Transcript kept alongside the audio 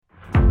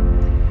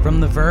From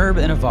the verb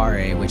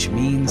innovare, which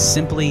means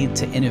simply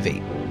to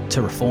innovate,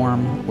 to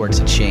reform, or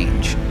to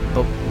change.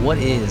 But what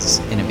is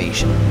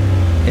innovation?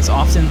 It's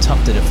often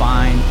tough to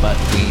define, but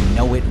we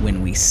know it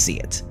when we see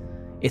it.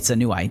 It's a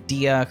new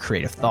idea,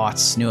 creative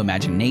thoughts, new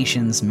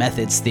imaginations,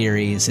 methods,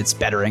 theories. It's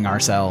bettering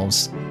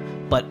ourselves.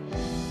 But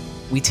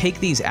we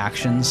take these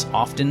actions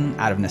often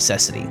out of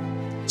necessity.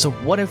 So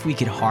what if we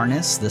could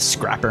harness the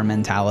scrapper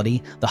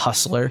mentality, the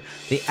hustler,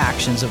 the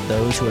actions of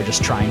those who are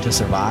just trying to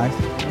survive,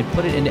 and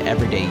put it into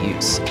everyday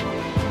use?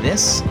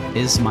 This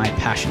is my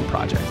passion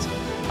project.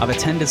 I've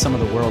attended some of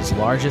the world's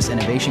largest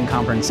innovation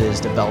conferences,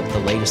 developed the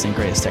latest and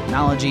greatest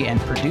technology, and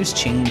produced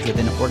change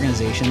within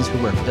organizations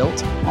who were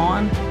built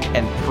on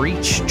and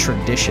preach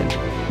tradition.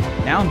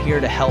 Now I'm here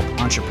to help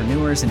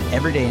entrepreneurs and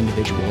everyday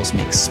individuals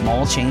make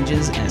small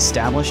changes and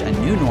establish a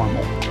new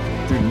normal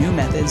through new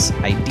methods,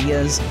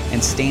 ideas,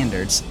 and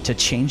standards to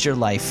change your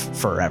life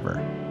forever.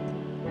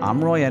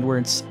 I'm Roy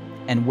Edwards,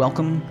 and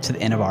welcome to the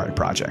Innovare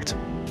Project.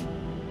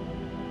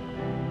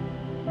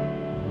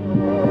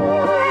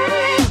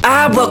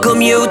 I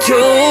welcome you to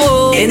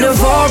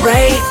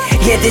Innovare.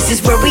 Yeah, this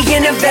is where we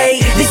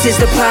innovate. This is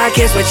the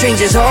podcast where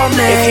changes are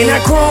made. If you're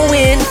not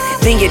growing,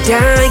 then you're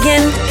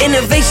dying.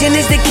 Innovation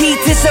is the key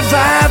to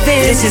surviving.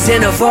 This is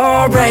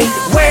Innovare,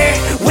 where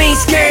we ain't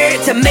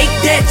scared to make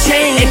that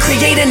change and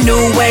create a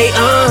new way.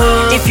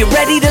 If you're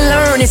ready to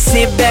learn and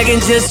sit back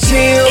and just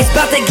chill, it's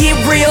about to get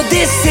real.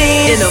 This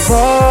is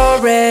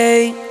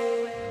Innovare.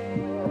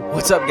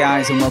 What's up,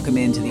 guys, and welcome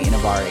into the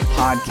Innovare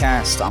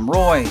Podcast. I'm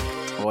Roy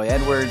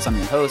Edwards. I'm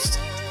your host,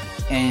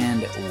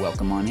 and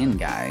welcome on in,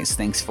 guys.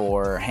 Thanks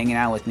for hanging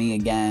out with me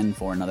again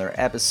for another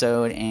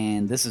episode,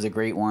 and this is a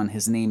great one.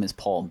 His name is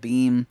Paul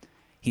Beam.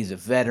 He's a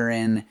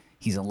veteran.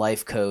 He's a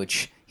life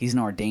coach. He's an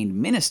ordained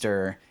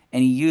minister,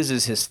 and he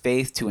uses his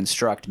faith to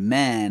instruct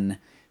men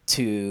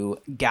to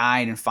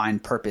guide and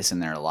find purpose in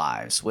their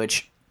lives,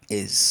 which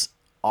is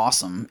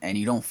awesome, and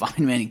you don't find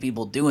many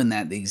people doing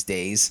that these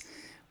days.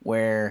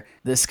 Where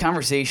this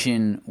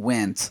conversation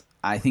went,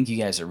 I think you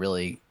guys are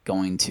really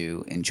going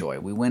to enjoy.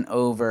 We went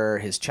over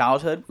his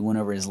childhood. We went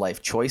over his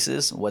life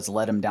choices, what's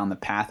led him down the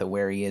path of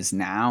where he is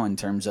now in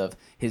terms of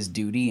his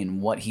duty and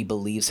what he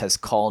believes has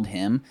called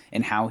him,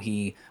 and how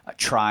he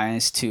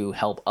tries to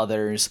help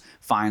others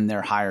find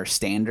their higher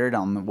standard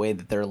on the way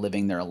that they're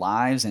living their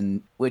lives,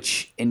 and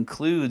which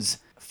includes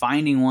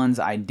finding one's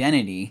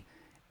identity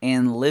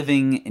and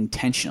living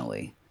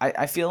intentionally.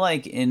 I feel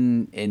like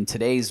in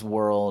today's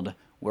world,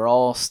 we're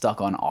all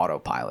stuck on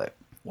autopilot.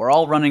 We're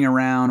all running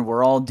around.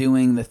 We're all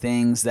doing the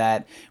things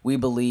that we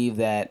believe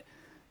that,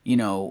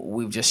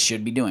 we just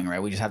should be doing,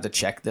 right? We just have to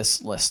check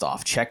this list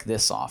off, check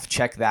this off,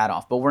 check that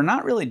off. But we're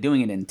not really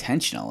doing it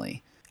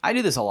intentionally. I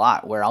do this a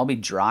lot where I'll be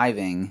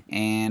driving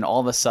and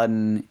all of a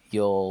sudden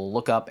you'll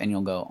look up and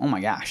you'll go, oh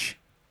my gosh,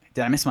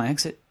 did I miss my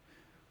exit?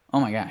 Oh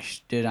my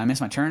gosh, did I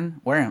miss my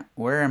turn?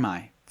 Where am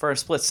I? For a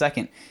split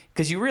second.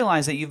 Because you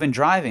realize that you've been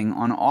driving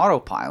on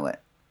autopilot.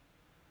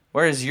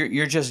 Whereas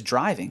you're just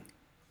driving.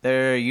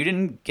 You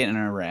didn't get in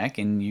a wreck,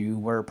 and you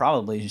were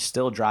probably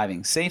still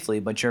driving safely,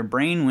 but your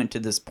brain went to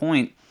this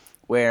point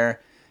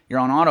where you're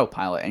on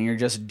autopilot and you're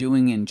just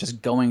doing and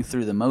just going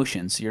through the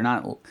motions. You're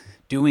not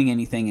doing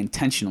anything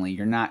intentionally.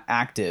 You're not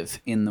active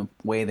in the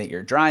way that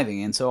you're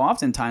driving. And so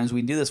oftentimes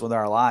we do this with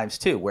our lives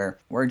too, where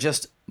we're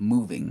just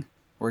moving.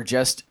 We're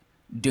just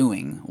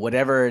doing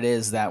whatever it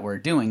is that we're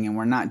doing, and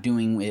we're not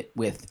doing it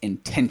with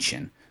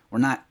intention. We're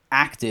not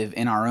active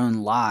in our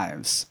own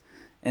lives.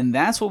 And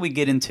that's what we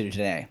get into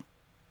today.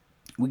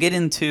 We get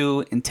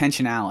into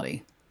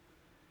intentionality,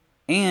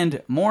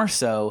 and more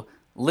so,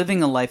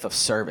 living a life of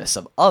service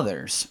of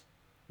others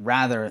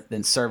rather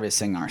than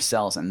servicing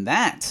ourselves. And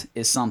that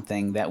is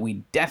something that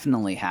we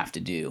definitely have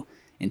to do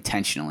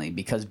intentionally,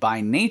 because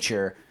by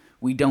nature,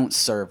 we don't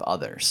serve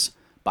others.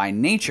 By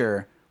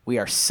nature, we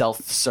are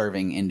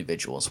self-serving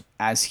individuals.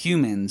 As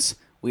humans,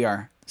 we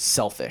are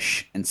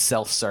selfish and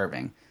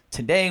self-serving.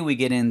 Today, we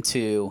get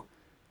into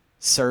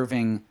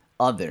serving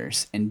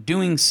others and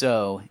doing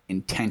so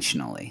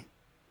intentionally.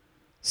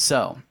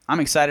 So, I'm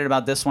excited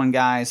about this one,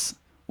 guys.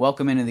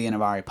 Welcome into the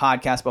Innovare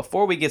Podcast.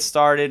 Before we get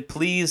started,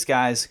 please,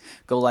 guys,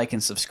 go like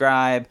and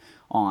subscribe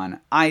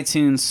on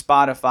iTunes,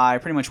 Spotify,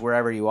 pretty much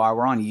wherever you are.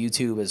 We're on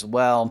YouTube as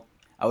well.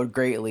 I would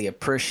greatly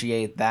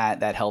appreciate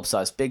that. That helps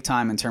us big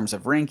time in terms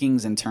of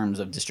rankings, in terms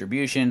of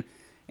distribution,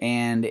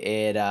 and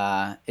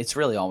it's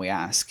really all we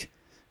ask.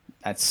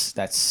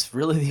 That's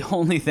really the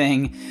only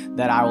thing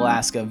that I will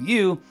ask of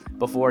you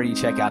before you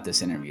check out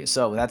this interview.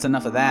 So that's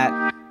enough of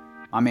that.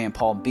 My man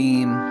Paul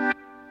Beam.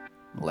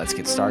 Let's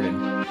get started.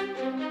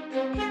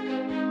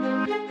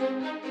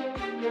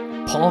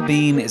 Paul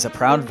Beam is a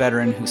proud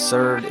veteran who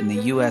served in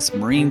the U.S.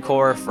 Marine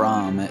Corps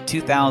from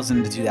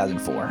 2000 to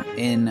 2004.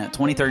 In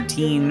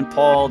 2013,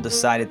 Paul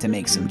decided to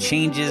make some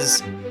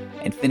changes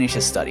and finish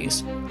his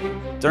studies.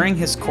 During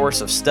his course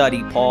of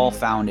study, Paul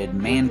founded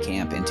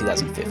ManCamp in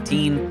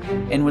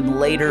 2015 and would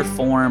later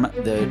form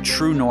the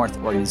True North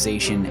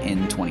organization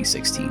in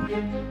 2016.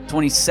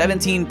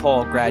 2017,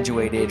 Paul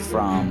graduated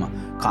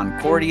from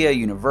Concordia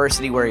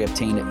University, where he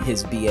obtained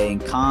his BA in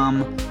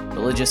Comm,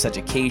 Religious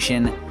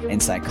Education,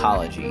 and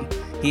Psychology.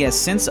 He has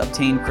since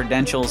obtained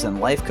credentials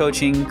in life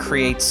coaching,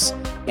 creates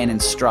and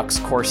instructs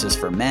courses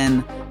for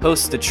men,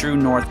 hosts the True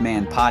North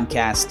Man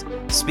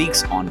podcast,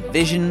 speaks on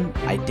vision,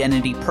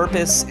 identity,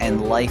 purpose,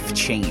 and life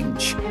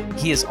change.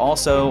 He is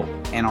also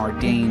an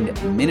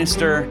ordained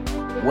minister.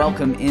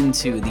 Welcome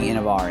into the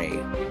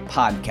Innovare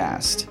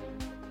podcast,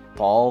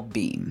 Paul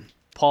Beam.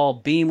 Paul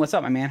Beam, what's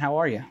up, my man? How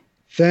are you?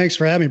 Thanks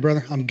for having me,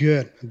 brother. I'm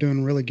good. I'm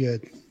doing really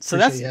good. So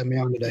Appreciate you having me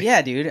on today.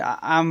 Yeah, dude.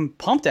 I'm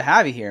pumped to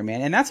have you here,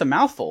 man. And that's a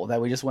mouthful that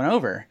we just went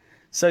over.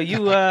 So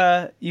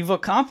you've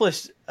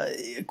accomplished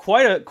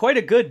quite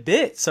a good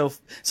bit so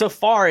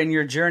far in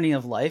your journey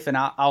of life. And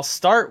I'll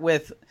start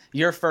with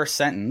your first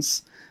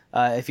sentence,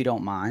 if you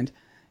don't mind,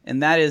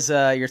 and that is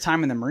your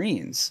time in the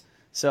Marines.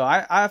 So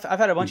I've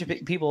had a bunch of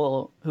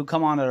people who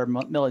come on that are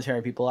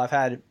military people. I've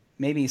had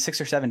maybe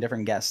 6 or 7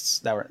 different guests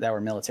that were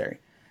military.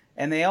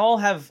 And they all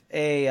have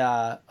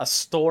a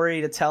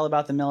story to tell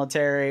about the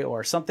military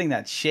or something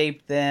that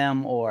shaped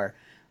them.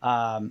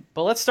 But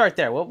let's start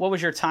there. What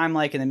was your time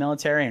like in the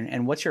military,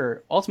 and what's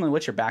your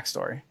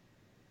backstory?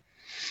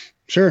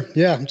 Sure.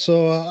 Yeah.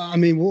 So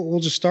we'll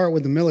just start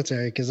with the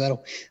military because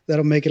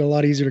that'll make it a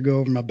lot easier to go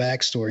over my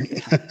backstory.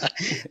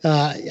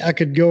 I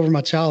could go over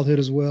my childhood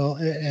as well,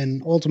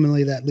 and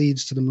ultimately that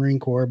leads to the Marine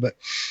Corps. But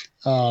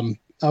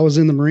I was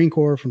in the Marine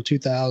Corps from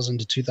 2000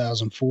 to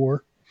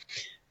 2004.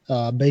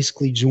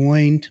 Basically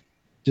joined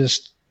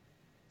just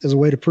as a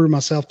way to prove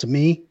myself to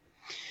me,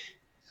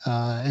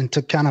 and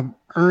to kind of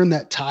earn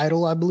that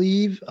title, I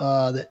believe,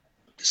 that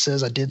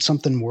says I did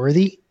something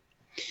worthy.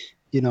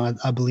 You know,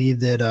 I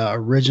believe that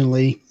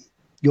originally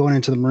going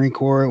into the Marine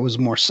Corps, it was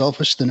more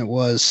selfish than it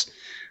was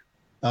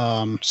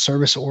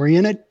service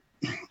oriented.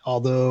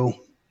 Although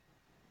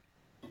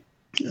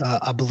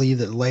I believe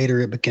that later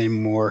it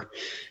became more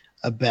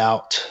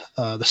about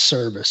the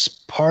service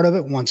part of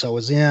it. Once I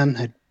was in,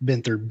 had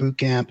been through boot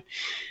camp,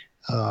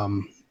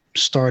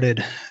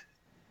 started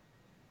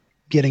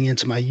getting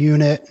into my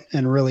unit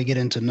and really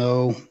getting to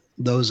know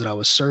those that I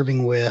was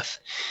serving with.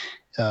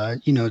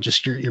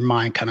 Just your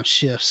mind kind of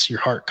shifts, your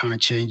heart kind of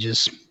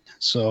changes.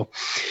 So,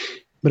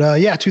 but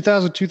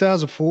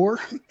 2004,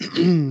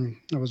 I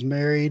was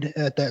married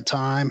at that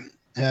time,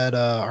 had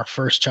our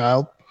first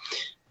child.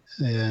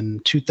 In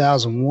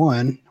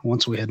 2001,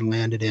 once we had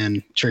landed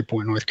in Cherry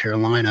Point, North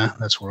Carolina,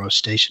 that's where I was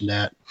stationed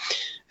at.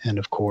 And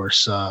of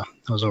course, I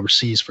was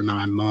overseas for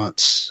 9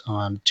 months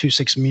on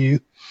 26 MU,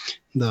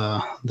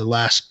 the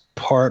last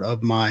part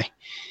of my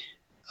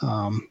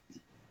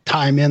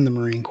time in the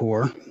Marine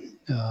Corps.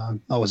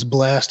 I was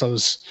blessed. I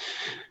was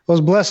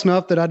blessed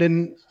enough that I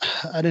didn't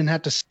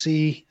have to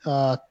see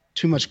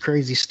too much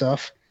crazy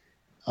stuff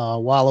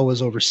while I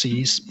was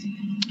overseas.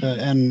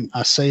 And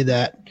I say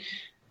that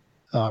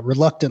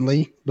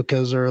reluctantly,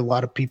 because there are a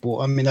lot of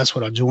people. I mean, that's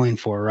what I joined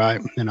for,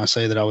 right? And I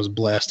say that I was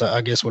blessed.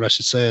 I guess what I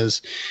should say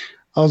is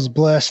I was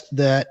blessed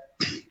that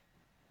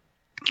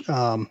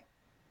I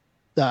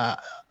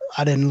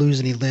didn't lose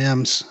any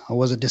limbs. I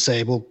wasn't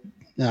disabled.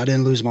 I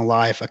didn't lose my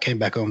life. I came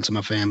back home to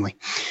my family.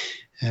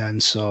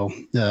 And so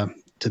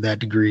to that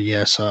degree,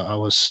 yes, I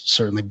was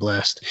certainly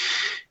blessed.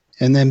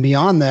 And then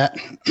beyond that,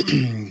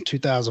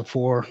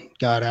 2004,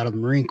 got out of the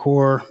Marine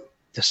Corps,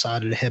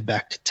 decided to head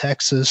back to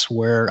Texas,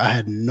 where I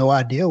had no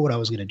idea what I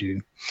was going to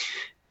do.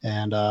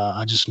 And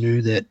I just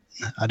knew that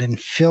I didn't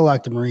feel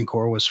like the Marine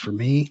Corps was for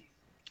me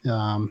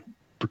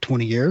for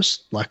 20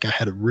 years, like I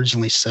had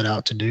originally set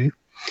out to do.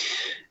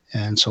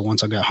 And so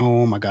once I got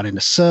home, I got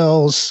into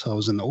sales. I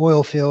was in the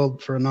oil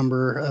field for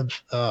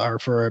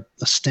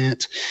a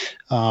stint.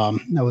 I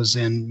was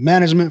in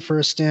management for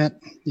a stint.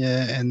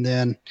 Yeah. And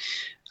then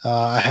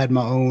I had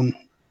my own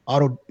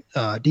auto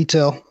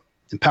detail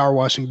and power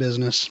washing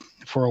business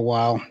for a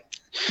while.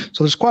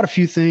 So there's quite a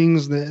few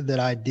things that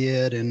I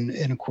did.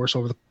 And of course,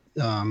 over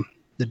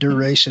the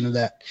duration of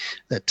that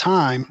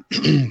time,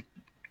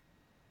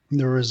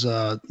 there was,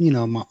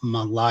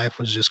 my life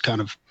was just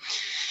kind of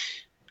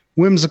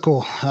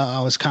whimsical.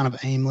 I was kind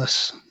of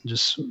aimless,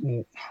 just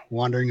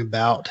wandering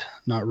about,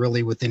 not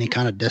really with any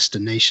kind of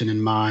destination in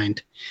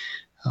mind.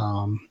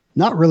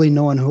 Not really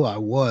knowing who I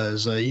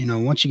was.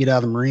 Once you get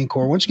out of the Marine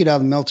Corps, once you get out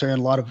of the military,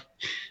 and a lot of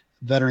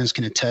veterans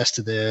can attest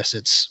to this,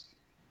 it's,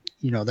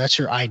 that's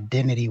your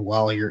identity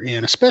while you're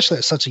in, especially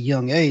at such a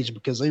young age,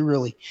 because they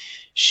really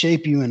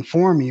shape you and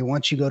form you.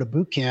 Once you go to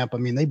boot camp, I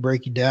mean, they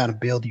break you down and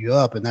build you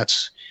up, and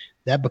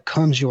that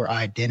becomes your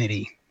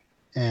identity.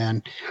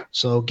 And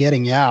so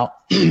getting out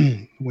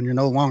when you're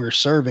no longer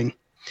serving,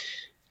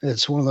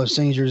 it's one of those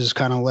things you're just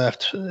kind of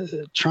left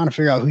trying to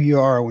figure out who you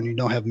are when you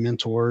don't have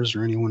mentors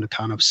or anyone to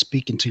kind of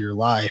speak into your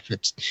life.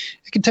 It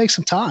can take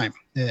some time,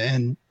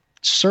 and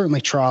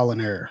certainly trial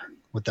and error,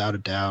 without a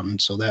doubt.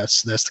 And so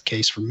that's the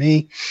case for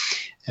me.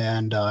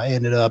 And I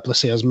ended up, I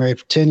was married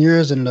for 10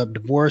 years, ended up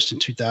divorced in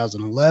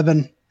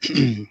 2011.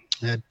 I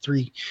had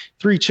three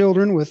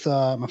children with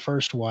my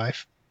first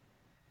wife.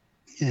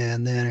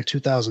 And then in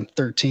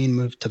 2013,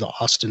 moved to the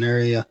Austin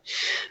area.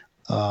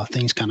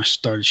 Things kind of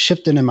started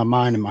shifting in my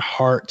mind and my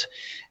heart.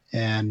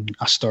 And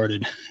I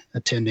started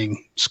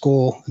attending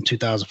school in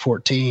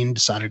 2014,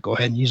 decided to go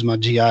ahead and use my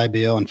GI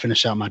Bill and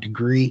finish out my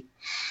degree.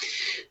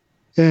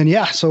 And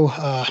yeah, so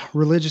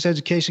religious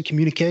education,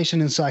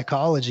 communication, and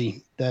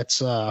psychology,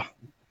 that's what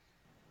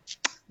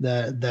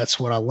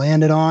I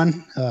landed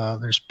on.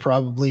 There's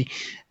probably,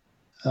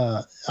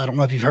 I don't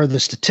know if you've heard the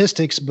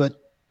statistics,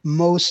 but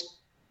most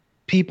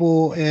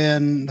people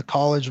in the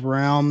college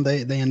realm,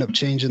 they end up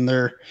changing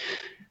their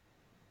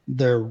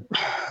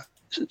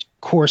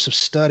course of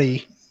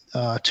study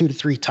 2 to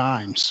 3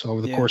 times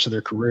over the course of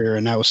their career.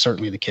 And that was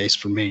certainly the case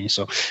for me.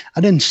 So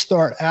I didn't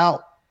start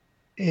out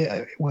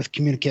with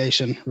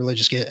communication,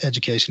 religious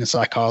education, and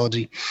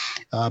psychology,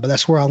 but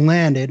that's where I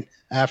landed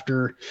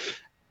after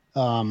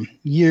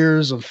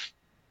years of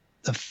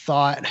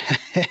thought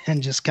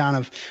and just kind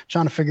of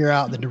trying to figure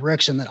out the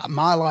direction that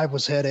my life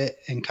was headed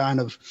and kind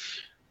of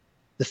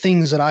the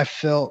things that I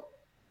felt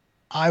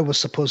I was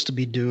supposed to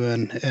be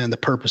doing and the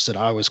purpose that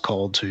I was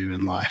called to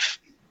in life.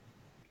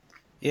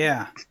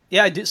 Yeah.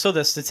 Yeah, I do. So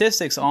the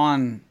statistics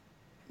on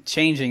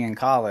changing in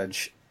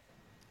college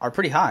are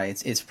pretty high.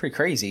 It's pretty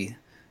crazy.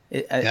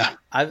 I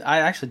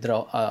actually did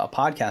a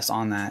podcast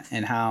on that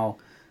and how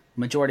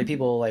majority of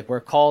people, like,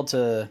 we're called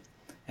to,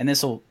 and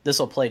this will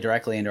play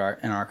directly into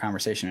our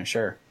conversation.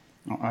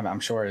 I'm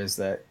sure is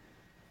that,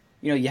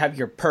 you have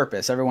your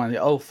purpose.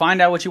 Everyone,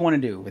 find out what you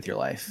want to do with your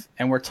life.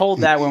 And we're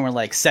told that when we're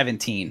like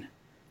 17.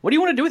 What do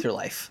you want to do with your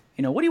life?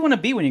 What do you want to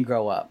be when you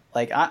grow up?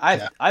 Like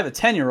I have a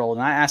 10-year-old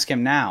and I ask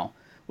him now,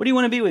 what do you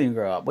want to be when you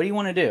grow up? What do you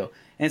want to do?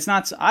 And it's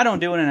not, I don't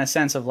do it in a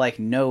sense of like,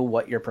 know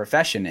what your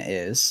profession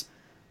is,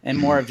 and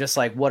more of just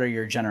like, what are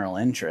your general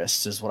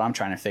interests is what I'm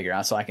trying to figure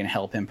out so I can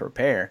help him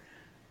prepare.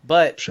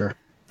 But sure,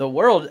 the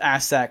world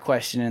asks that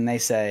question and they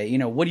say,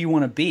 what do you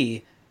want to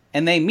be?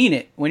 And they mean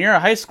it. When you're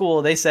in high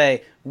school, they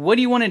say, what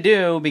do you want to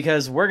do?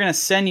 Because we're going to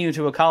send you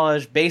to a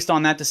college based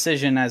on that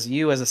decision as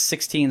you as a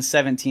 16,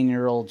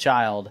 17-year-old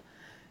child.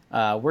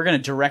 We're going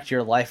to direct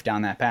your life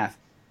down that path.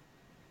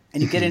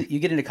 And you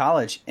get into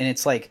college, and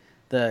it's like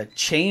the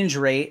change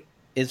rate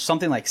is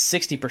something like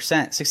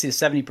 60%, 60 to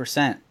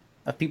 70%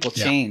 of people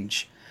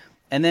change.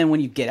 And then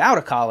when you get out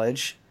of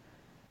college,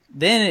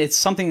 then it's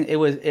something, it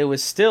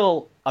was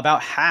still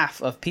about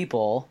half of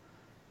people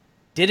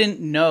didn't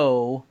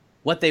know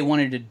what they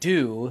wanted to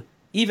do,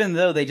 even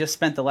though they just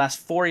spent the last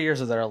 4 years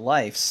of their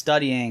life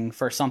studying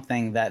for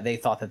something that they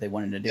thought that they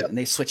wanted to do, and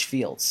they switched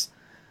fields.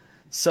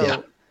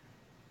 So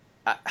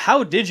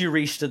how did you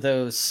reach to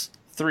those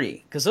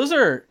 3? Because those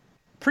are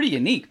pretty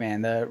unique,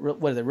 man. The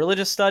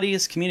religious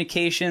studies,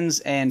 communications,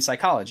 and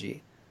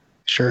psychology.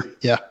 Sure.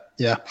 Yeah.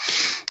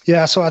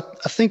 So I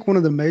think one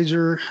of the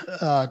major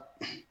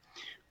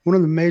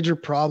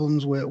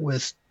problems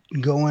with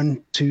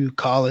going to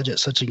college at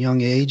such a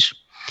young age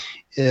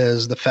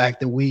is the fact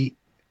that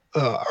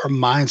our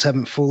minds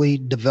haven't fully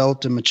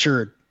developed and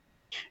matured,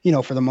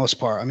 for the most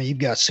part. I mean, you've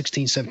got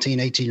 16, 17,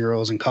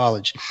 18-year-olds in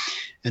college,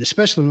 and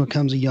especially when it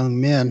comes to young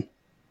men,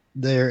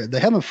 they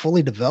haven't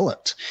fully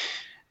developed.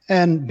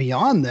 And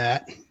beyond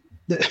that,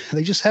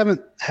 they just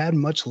haven't had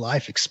much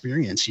life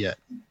experience yet.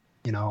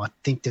 I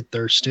think that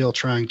they're still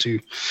trying to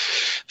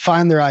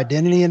find their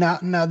identity. And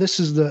now this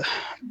is I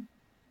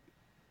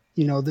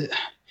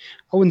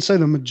wouldn't say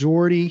the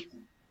majority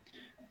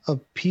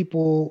of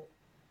people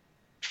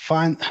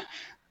how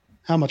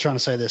am I trying to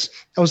say this?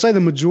 I would say the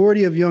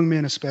majority of young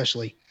men,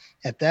 especially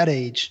at that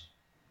age,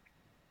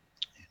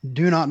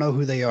 do not know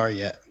who they are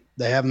yet.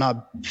 They have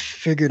not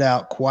figured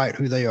out quite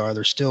who they are.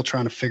 They're still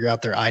trying to figure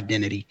out their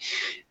identity.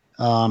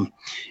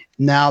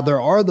 Now,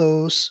 there are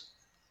those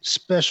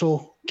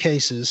special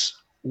cases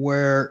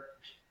where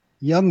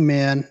young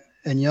men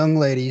and young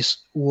ladies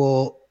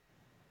will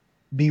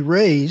be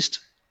raised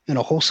in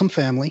a wholesome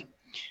family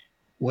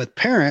with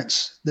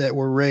parents that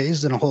were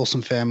raised in a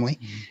wholesome family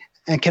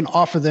and can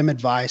offer them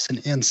advice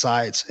and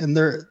insights. And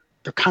they're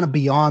kind of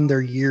beyond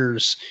their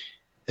years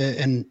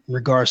in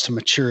regards to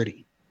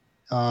maturity.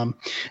 And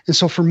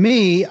so for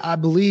me, I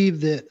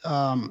believe that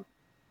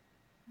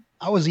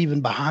I was even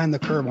behind the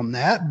curve on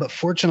that. But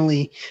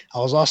fortunately, I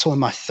was also in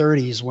my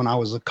 30s when I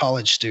was a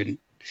college student.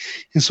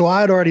 And so I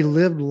had already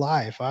lived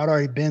life. I had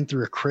already been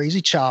through a crazy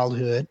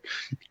childhood,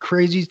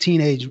 crazy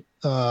teenage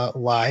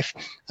life.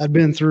 I'd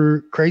been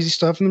through crazy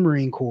stuff in the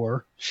Marine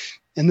Corps.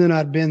 And then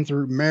I'd been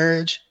through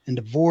marriage and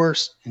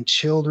divorce and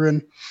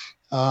children.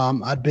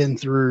 I'd been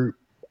through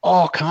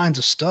all kinds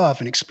of stuff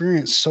and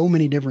experienced so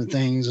many different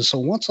things. And so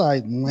once I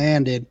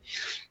landed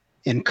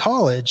in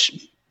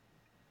college,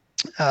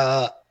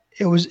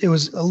 it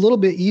was a little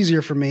bit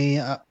easier for me.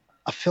 I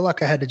feel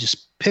like I had to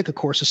just pick a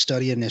course of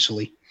study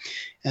initially.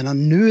 And I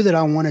knew that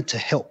I wanted to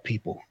help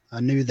people.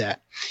 I knew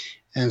that.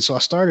 And so I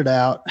started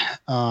out,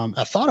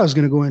 I thought I was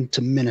going to go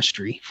into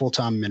ministry,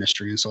 full-time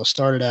ministry. And so I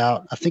started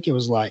out, I think it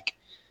was like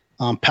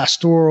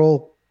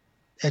pastoral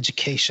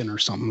education or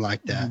something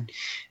like that. Mm-hmm.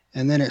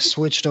 And then it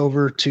switched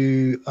over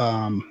to,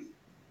 oh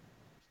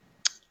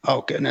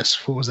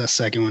goodness, what was that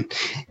second one?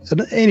 So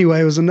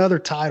anyway, it was another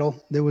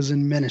title that was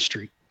in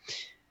ministry.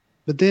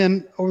 But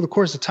then over the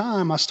course of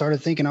time, I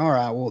started thinking, all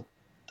right, well,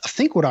 I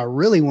think what I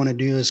really want to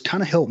do is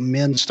kind of help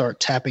men start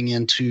tapping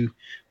into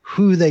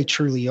who they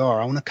truly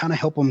are. I want to kind of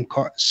help them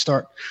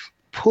start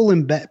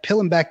peeling back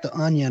the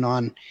onion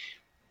on,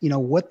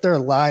 what their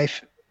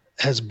life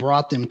has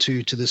brought them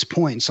to this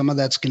point. Some of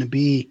that's going to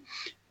be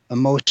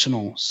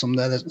emotional, some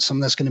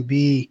that's going to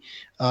be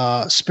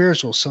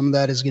spiritual, some of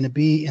that is going to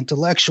be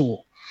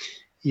intellectual.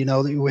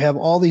 We have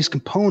all these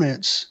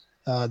components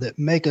that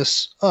make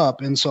us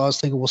up. And so I was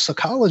thinking, well,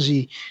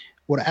 psychology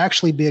would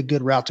actually be a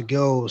good route to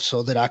go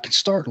so that I can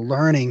start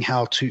learning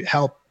how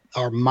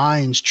our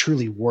minds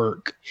truly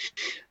work.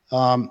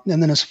 And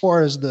then as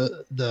far as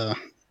the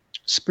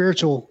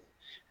spiritual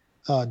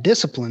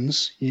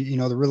disciplines,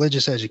 the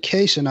religious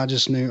education, I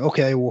just knew,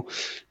 okay, well,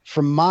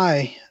 from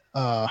my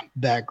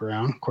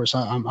background, of course,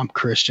 I'm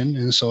Christian.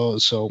 And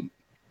so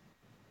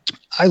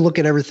I look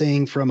at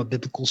everything from a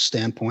biblical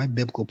standpoint,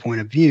 biblical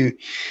point of view.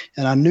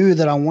 And I knew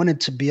that I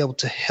wanted to be able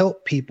to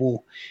help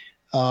people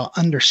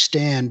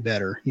understand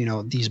better,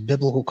 these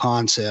biblical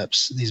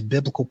concepts, these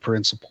biblical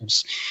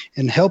principles,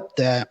 and help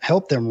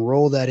them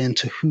roll that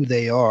into who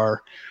they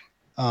are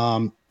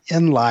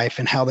in life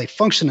and how they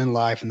function in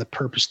life and the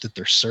purpose that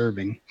they're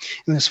serving.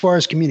 And as far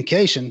as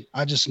communication,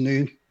 I just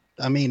knew,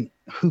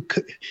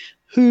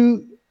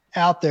 who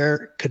out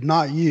there could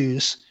not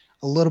use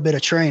a little bit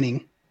of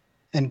training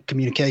in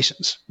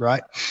communications,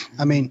 right?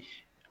 I mean,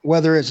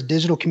 whether it's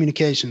digital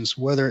communications,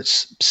 whether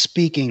it's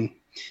speaking,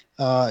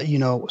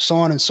 so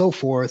on and so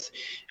forth.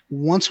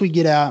 Once we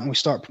get out and we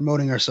start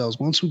promoting ourselves,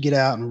 once we get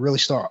out and really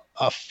start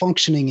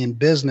functioning in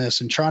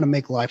business and trying to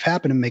make life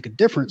happen and make a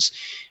difference,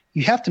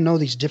 you have to know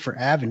these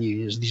different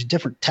avenues, these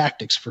different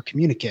tactics for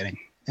communicating.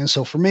 And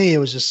so for me, it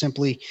was just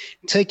simply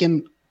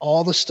taking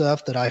all the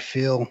stuff that I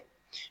feel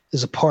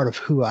is a part of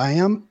who I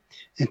am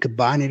and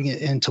combining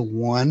it into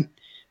one,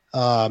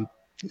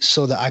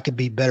 so that I could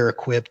be better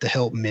equipped to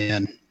help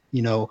men,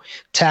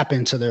 tap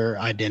into their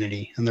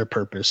identity and their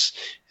purpose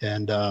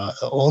and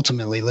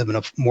ultimately live in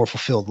a more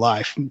fulfilled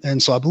life.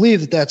 And so I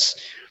believe that's,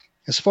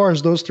 as far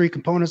as those three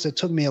components, it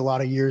took me a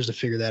lot of years to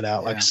figure that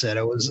out. Like I said,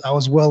 I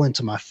was well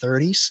into my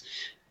 30s.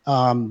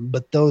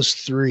 But those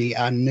three,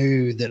 I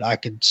knew that I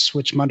could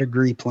switch my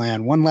degree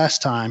plan one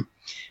last time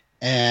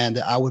and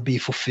I would be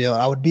fulfilled.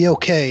 I would be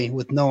okay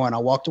with knowing I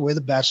walked away with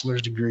a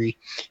bachelor's degree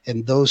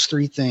and those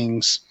three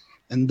things,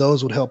 and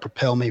those would help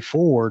propel me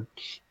forward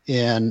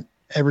in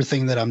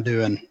everything that I'm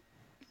doing,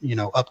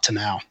 up to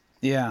now.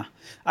 Yeah.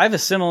 I have a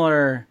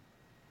similar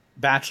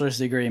bachelor's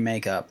degree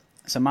makeup.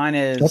 So mine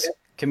is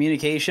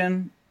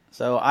communication.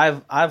 So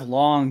I've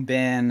long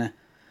been,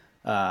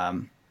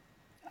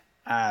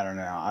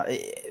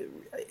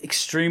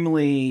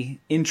 extremely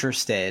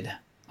interested,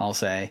 I'll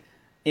say,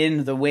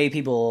 in the way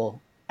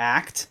people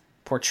act,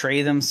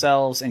 portray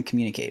themselves, and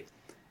communicate.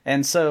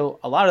 And so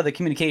a lot of the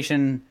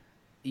communication,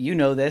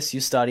 you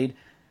studied,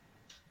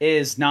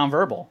 is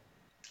nonverbal,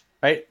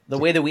 right? The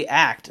way that we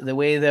act, the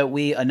way that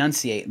we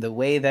enunciate, the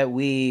way that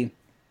we,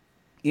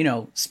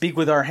 speak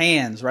with our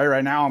hands, right?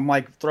 Right now I'm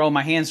like throwing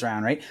my hands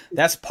around, right?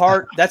 That's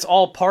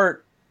all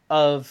part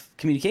of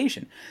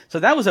communication. So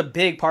that was a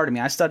big part of me.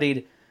 I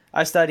studied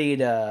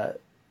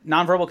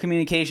nonverbal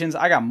communications.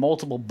 I got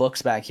multiple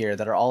books back here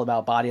that are all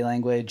about body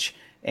language.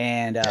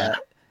 And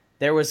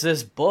there was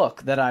this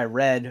book that I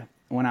read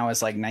when I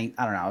was like, I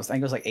think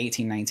it was like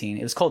 18, 19.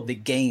 It was called The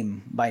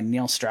Game by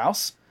Neil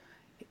Strauss.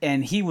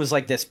 And he was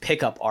like this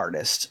pickup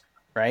artist,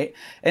 right?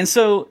 And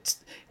so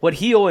what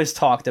he always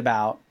talked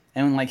about,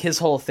 and like his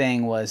whole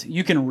thing was,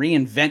 you can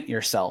reinvent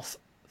yourself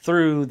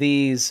through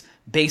these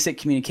basic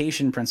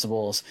communication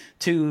principles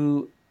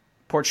to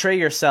portray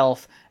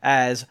yourself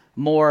as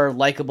more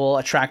likable,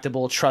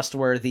 attractable,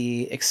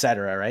 trustworthy,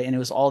 etc., right? And it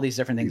was all these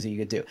different things that you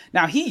could do.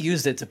 Now, he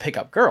used it to pick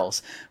up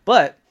girls,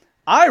 but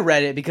I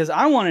read it because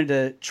I wanted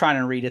to try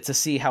and read it to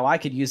see how I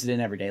could use it in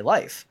everyday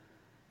life.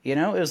 It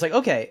was like,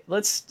 okay,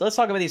 let's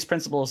talk about these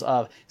principles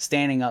of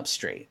standing up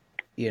straight,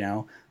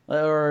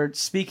 or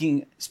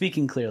speaking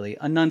clearly,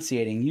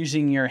 enunciating,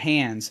 using your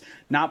hands,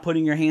 not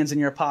putting your hands in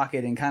your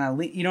pocket, and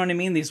kind of, you know what I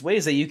mean? These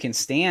ways that you can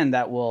stand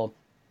that will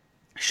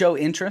show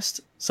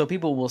interest, so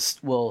people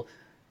will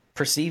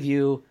perceive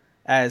you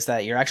as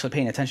that you're actually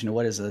paying attention to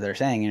what it is that they're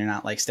saying, and you're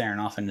not like staring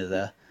off into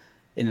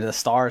the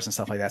stars and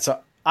stuff like that. So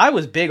I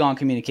was big on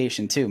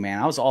communication too,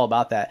 man. I was all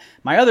about that.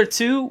 My other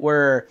two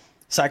were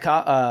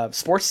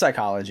sports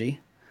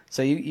psychology.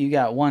 So you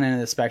got one end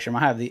of the spectrum. I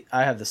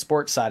have the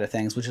sports side of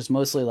things, which is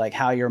mostly like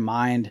how your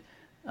mind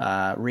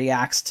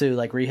reacts to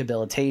like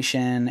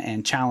rehabilitation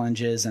and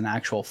challenges and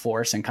actual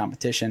force and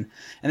competition.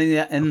 And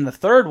then the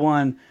third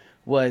one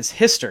was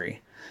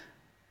history.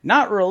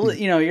 Not really,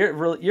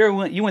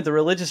 you went the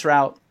religious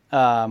route,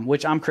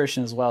 which I'm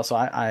Christian as well. So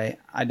I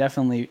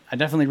definitely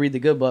read the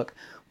good book,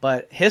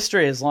 but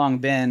history has long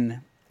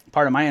been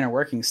part of my inner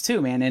workings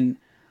too, man. And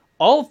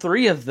all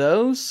three of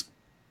those,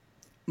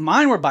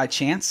 mine were by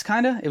chance,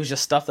 kind of. It was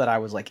just stuff that I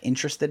was like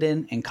interested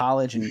in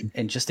college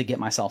and just to get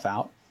myself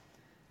out.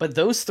 But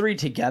those three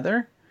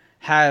together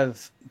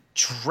have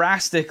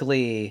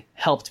drastically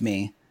helped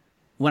me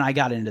when I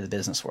got into the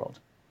business world.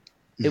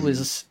 It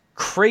was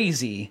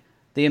crazy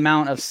the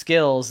amount of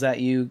skills that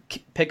you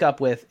pick up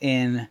with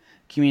in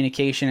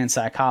communication and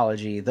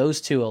psychology,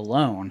 those two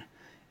alone,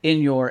 in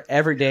your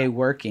everyday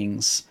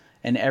workings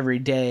and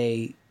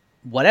everyday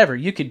whatever,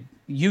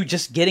 you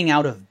just getting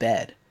out of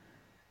bed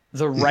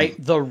the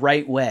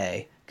right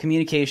way,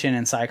 communication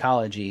and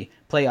psychology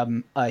play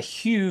a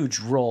huge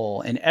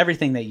role in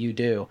everything that you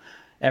do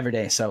every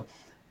day. So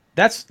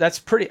that's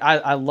pretty,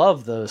 I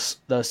love those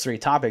three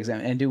topics,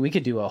 and dude, we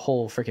could do a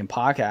whole freaking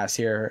podcast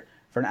here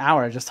for an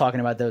hour just talking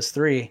about those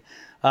three.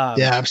 Yeah,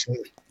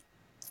 absolutely.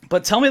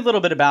 But tell me a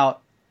little bit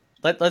about,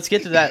 let's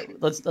get to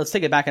that. Let's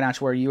take it back a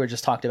notch where you were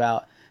just talked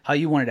about how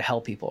you wanted to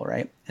help people,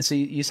 right? And so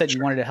you said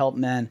you wanted to help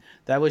men.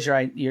 That was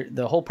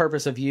the whole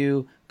purpose of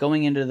you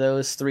going into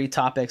those three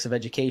topics of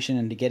education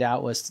and to get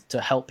out was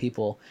to help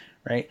people,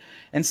 right?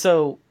 And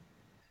so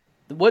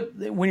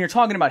when you're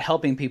talking about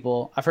helping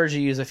people, I've heard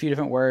you use a few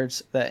different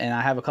words and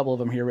I have a couple of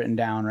them here written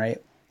down,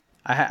 right?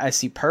 I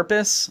see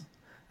purpose,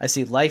 I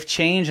see life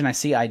change, and I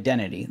see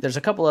identity. There's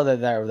a couple other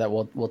there that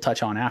we'll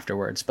touch on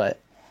afterwards, but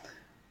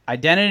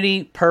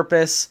identity,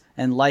 purpose,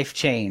 and life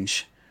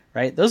change,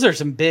 right? Those are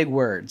some big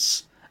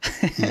words,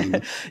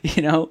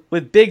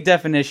 with big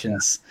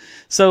definitions. Yeah.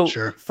 So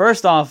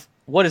First off,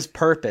 what is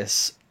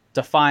purpose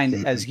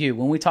defined as you?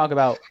 When we talk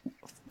about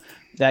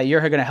that you're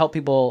going to help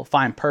people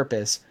find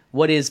purpose,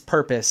 what is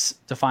purpose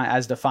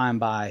defined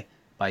by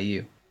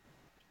you?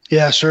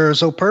 Yeah, sure.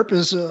 So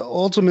purpose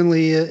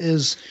ultimately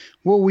is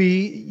what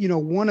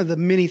one of the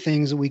many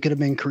things that we could have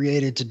been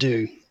created to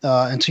do.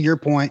 And to your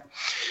point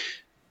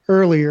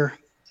earlier,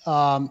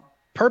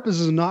 purpose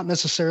is not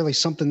necessarily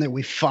something that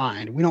we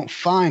find. We don't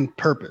find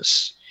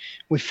purpose.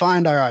 We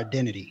find our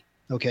identity.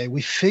 Okay.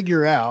 We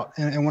figure out,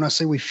 and when I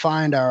say we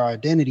find our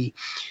identity,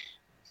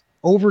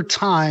 over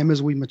time,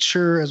 as we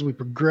mature, as we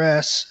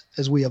progress,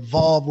 as we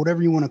evolve,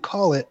 whatever you want to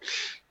call it,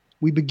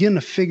 we begin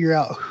to figure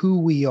out who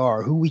we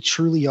are, who we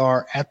truly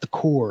are at the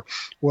core,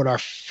 what our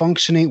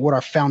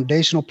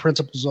foundational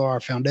principles are, our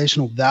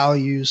foundational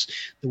values,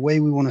 the way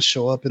we want to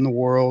show up in the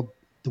world,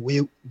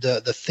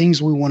 the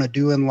things we want to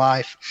do in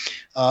life,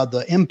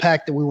 the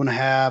impact that we want to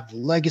have, the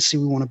legacy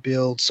we want to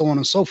build, so on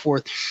and so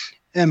forth.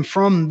 And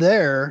from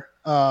there,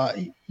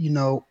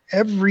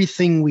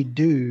 everything we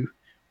do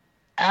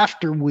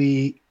after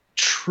we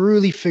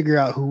truly figure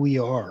out who we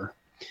are,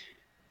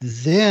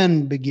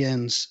 then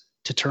begins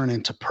to turn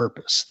into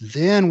purpose.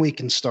 Then we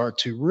can start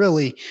to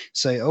really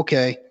say,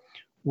 okay,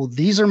 well,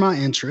 these are my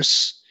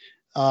interests.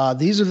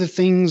 These are the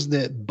things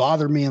that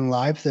bother me in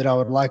life that I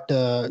would like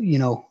to,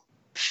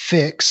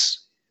 fix.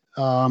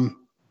 There's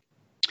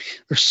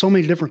so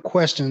many different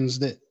questions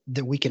that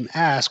we can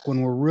ask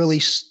when we're really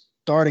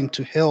starting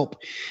to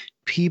help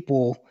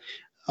people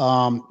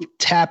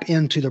tap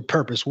into their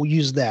purpose. We'll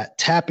use that,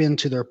 tap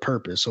into their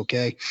purpose.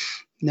 Okay.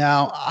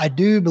 Now, I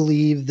do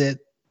believe that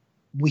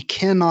we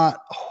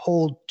cannot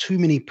hold too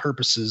many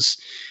purposes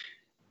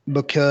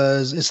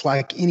because it's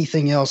like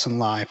anything else in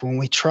life. When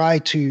we try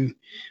to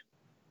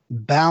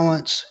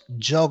balance,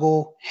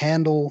 juggle,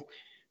 handle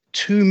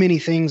too many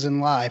things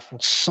in life,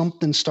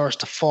 something starts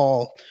to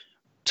fall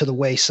to the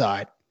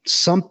wayside.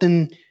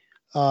 Something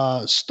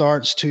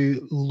starts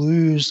to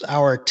lose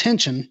our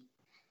attention,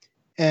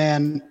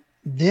 and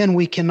then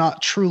we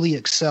cannot truly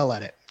excel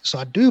at it. So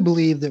I do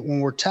believe that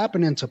when we're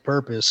tapping into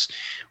purpose,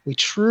 we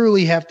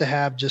truly have to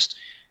have just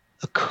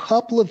a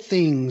couple of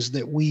things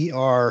that we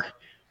are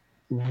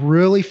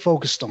really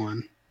focused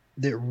on,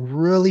 that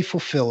really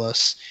fulfill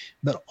us,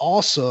 but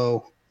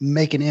also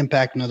make an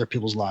impact in other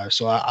people's lives.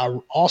 So I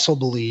also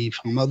believe,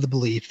 I'm of the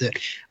belief that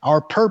our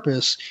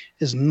purpose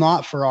is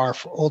not for our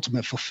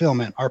ultimate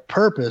fulfillment. Our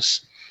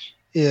purpose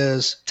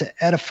is to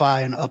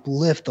edify and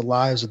uplift the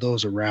lives of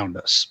those around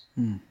us.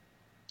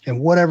 And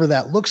whatever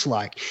that looks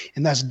like.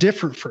 And that's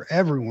different for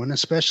everyone,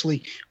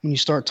 especially when you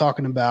start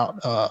talking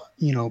about,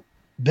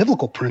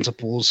 biblical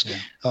principles.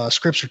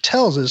 Scripture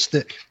tells us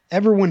that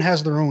everyone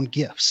has their own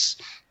gifts.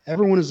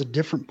 Everyone is a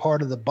different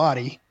part of the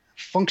body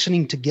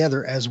functioning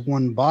together as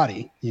one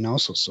body,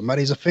 so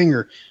somebody's a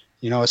finger,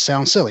 it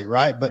sounds silly,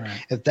 right? But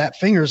if that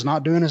finger is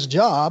not doing its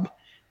job,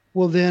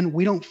 well, then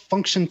we don't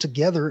function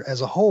together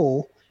as a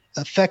whole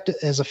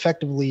as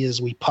effectively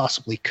as we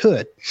possibly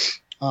could.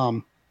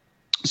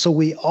 So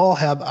we all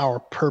have our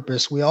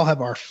purpose. We all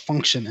have our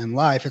function in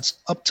life. It's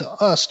up to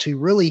us to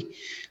really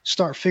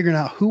start figuring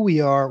out who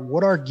we are,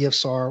 what our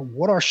gifts are,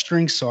 what our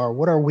strengths are,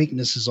 what our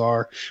weaknesses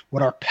are,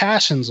 what our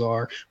passions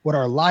are, what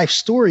our life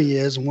story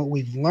is, and what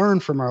we've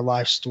learned from our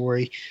life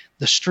story,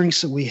 the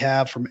strengths that we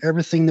have from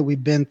everything that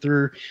we've been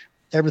through,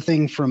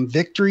 everything from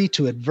victory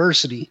to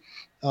adversity.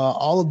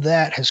 All of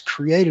that has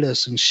created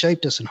us and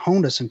shaped us and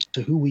honed us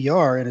into who we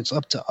are. And it's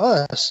up to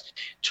us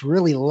to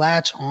really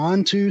latch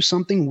on to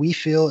something we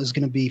feel is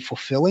going to be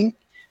fulfilling.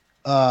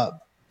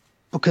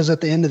 Because at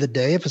the end of the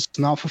day, if it's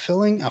not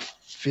fulfilling, I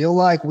feel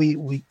like we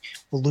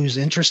will lose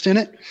interest in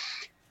it.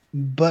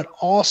 But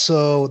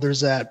also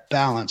there's that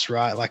balance,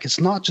 right? Like it's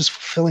not just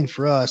fulfilling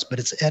for us, but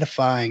it's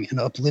edifying and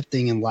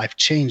uplifting and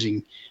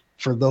life-changing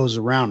for those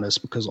around us.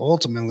 Because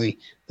ultimately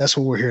that's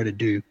what we're here to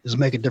do, is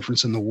make a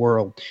difference in the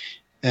world.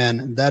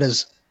 And that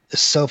is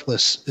as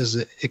selfless as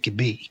it could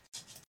be.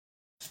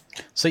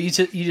 So you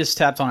just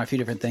tapped on a few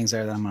different things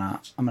there that I'm gonna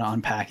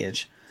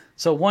unpackage.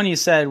 So one you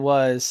said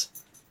was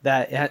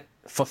that it had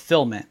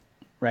fulfillment,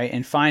 right?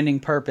 And finding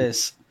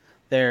purpose,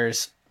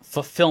 there's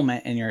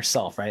fulfillment in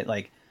yourself, right?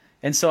 Like,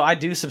 and so I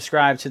do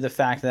subscribe to the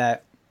fact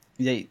that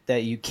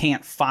you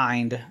can't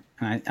find,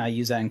 and I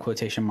use that in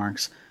quotation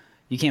marks,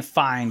 you can't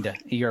find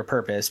your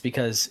purpose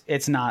because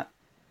it's not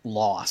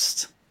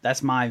lost.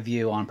 That's my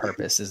view on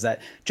purpose, is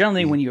that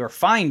generally when you're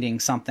finding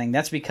something,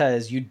 that's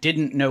because you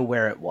didn't know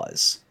where it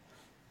was.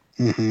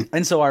 Mm-hmm.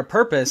 And so our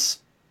purpose,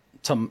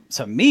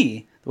 to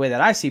me, the way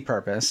that I see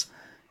purpose,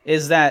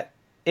 is that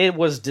it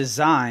was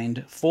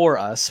designed for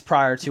us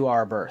prior to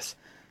our birth.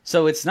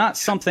 So it's not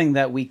something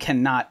that we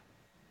cannot,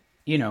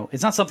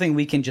 it's not something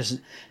we can just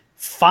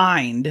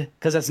find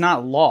because it's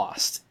not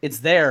lost. It's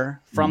there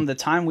from the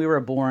time we were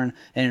born,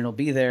 and it'll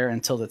be there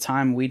until the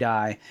time we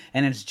die.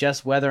 And it's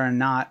just whether or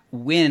not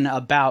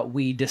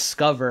we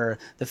discover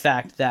the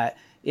fact that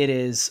it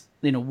is,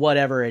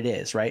 whatever it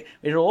is, right?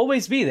 It'll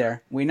always be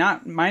there. We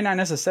might not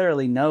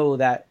necessarily know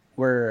that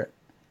we're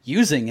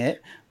using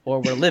it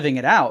or we're living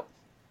it out,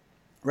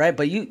 right?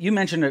 But you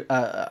mentioned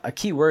a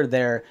key word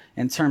there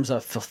in terms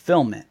of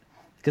fulfillment,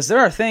 because there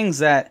are things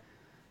that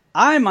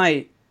I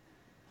might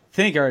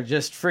think are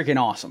just freaking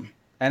awesome,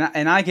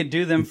 and I could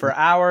do them for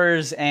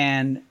hours,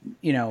 and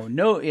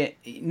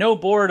no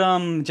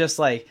boredom, just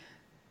like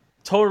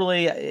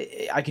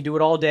totally, I could do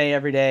it all day,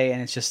 every day,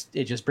 and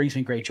it just brings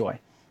me great joy.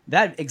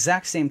 That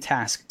exact same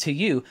task to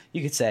you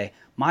could say,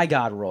 my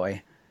God,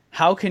 Roy,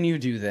 how can you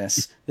do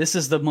this? This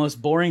is the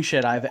most boring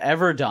shit I've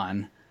ever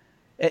done.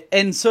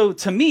 And so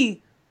to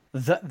me,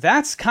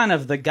 that's kind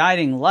of the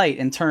guiding light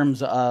in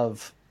terms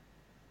of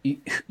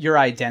your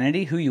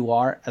identity, who you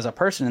are as a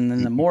person. And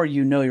then the more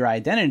you know your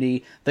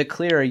identity, the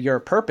clearer your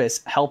purpose,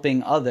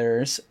 helping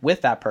others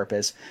with that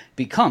purpose,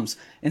 becomes.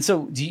 And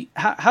so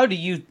how do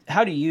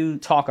you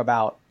talk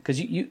about, because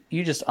you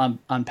just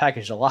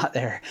unpackaged a lot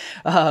there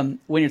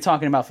when you're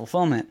talking about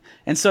fulfillment.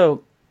 And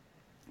so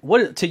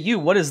what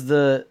is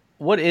the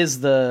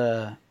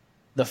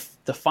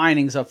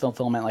findings of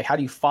fulfillment? Like, how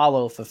do you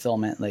follow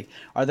fulfillment? Like,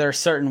 are there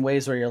certain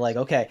ways where you're like,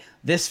 okay,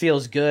 this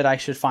feels good, I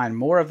should find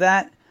more of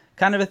that,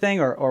 kind of a thing?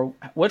 Or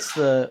what's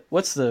the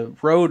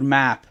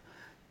roadmap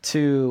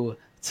to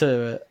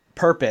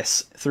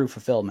purpose through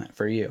fulfillment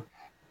for you?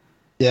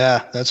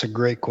 Yeah, that's a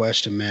great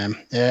question, man.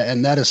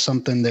 And that is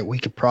something that we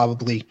could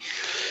probably,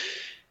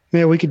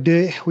 we could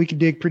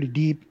dig pretty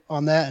deep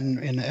on that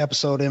in the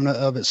episode in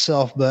of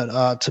itself.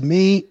 But to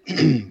me,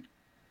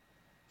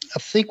 I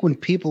think when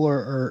people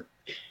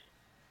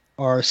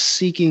are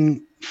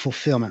seeking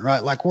fulfillment,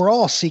 right? Like, we're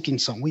all seeking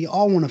something. We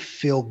all want to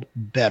feel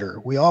better.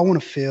 We all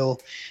want to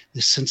feel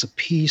this sense of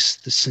peace,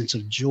 this sense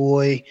of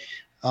joy.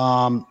 We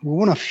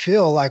want to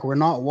feel like we're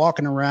not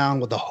walking around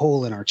with a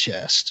hole in our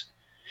chest.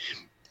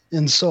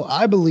 And so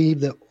I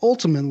believe that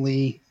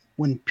ultimately,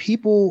 when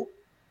people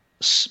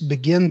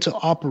begin to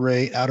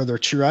operate out of their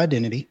true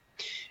identity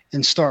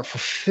and start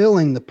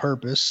fulfilling the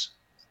purpose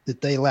that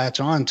they latch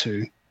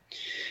onto,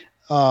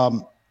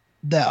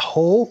 that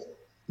hole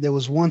that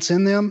was once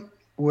in them,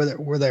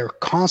 where they're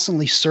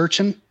constantly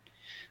searching,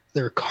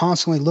 they're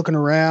constantly looking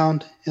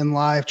around in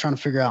life, trying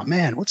to figure out,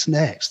 man, what's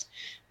next?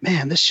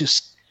 Man, it's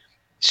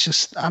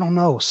just, I don't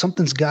know.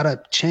 Something's got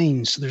to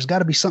change. There's got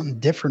to be something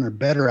different or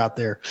better out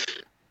there.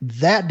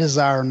 That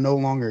desire no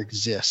longer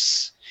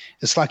exists.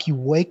 It's like you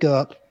wake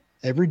up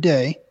every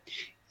day,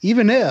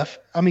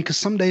 because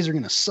some days are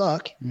going to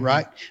suck, mm-hmm.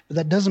 right? But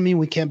that doesn't mean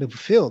we can't be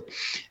fulfilled.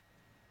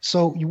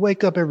 So you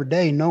wake up every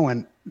day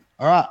knowing,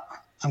 all right,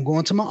 I'm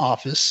going to my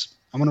office.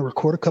 I'm going to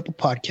record a couple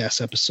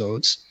podcast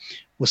episodes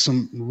with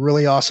some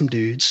really awesome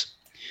dudes.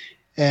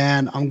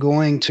 And I'm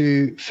going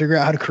to figure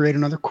out how to create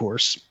another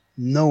course,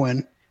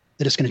 knowing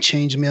that it's going to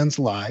change men's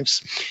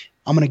lives.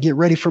 I'm going to get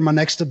ready for my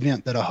next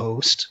event that I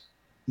host,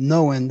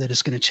 knowing that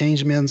it's going to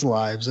change men's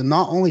lives, and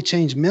not only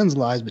change men's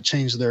lives, but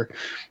change their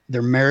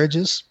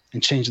marriages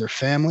and change their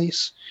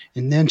families,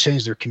 and then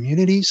change their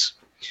communities,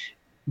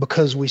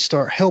 because we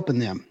start helping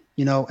them,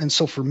 And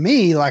so for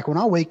me, like, when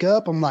I wake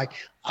up, I'm like,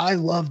 I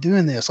love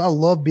doing this. I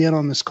love being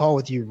on this call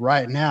with you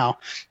right now,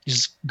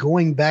 just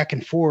going back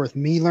and forth,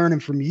 me learning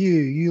from you,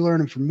 you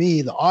learning from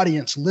me, the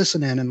audience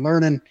listening and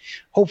learning,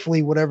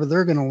 hopefully whatever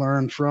they're going to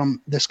learn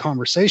from this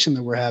conversation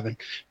that we're having.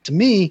 To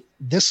me,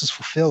 this is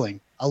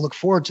fulfilling. I look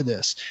forward to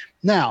this.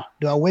 Now,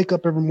 do I wake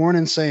up every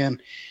morning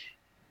saying,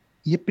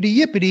 yippity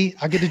yippity,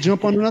 I get to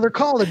jump on another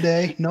call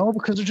today? No,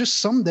 because there's just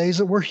some days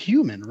that we're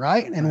human,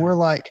 right? And we're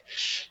like,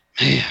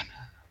 man,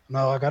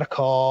 no, I got a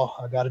call.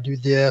 I got to do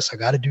this. I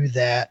got to do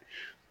that.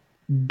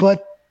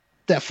 But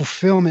that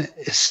fulfillment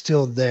is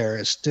still there.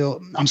 It's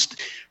still,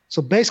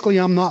 so basically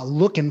I'm not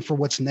looking for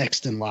what's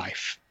next in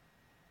life.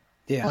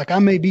 Yeah. Like I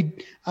may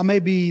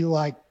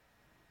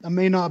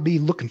not be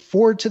looking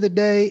forward to the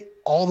day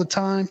all the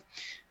time,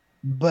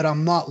 but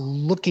I'm not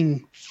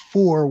looking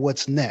for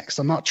what's next.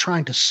 I'm not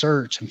trying to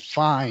search and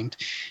find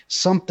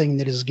something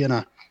that is going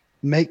to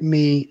make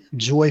me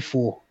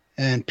joyful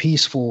and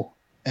peaceful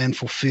and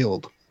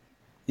fulfilled.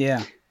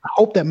 Yeah. I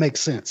hope that makes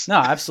sense. No,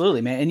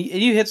 absolutely, man. And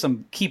you hit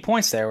some key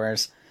points there.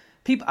 Whereas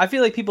I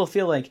feel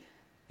like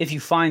if you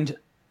find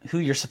who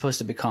you're supposed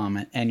to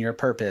become and your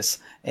purpose,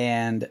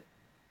 and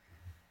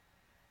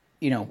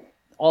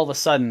all of a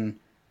sudden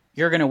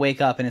you're going to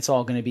wake up and it's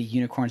all going to be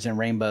unicorns and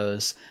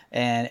rainbows,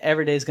 and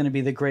every day is going to be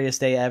the greatest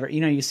day ever.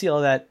 You see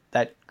all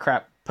that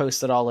crap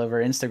posted all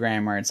over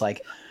Instagram where it's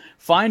like,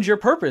 find your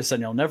purpose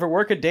and you'll never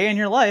work a day in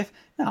your life.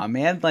 No,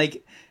 man,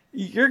 like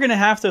you're going to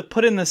have to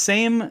put in the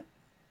same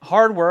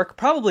hard work,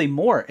 probably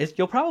more.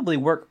 You'll probably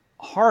work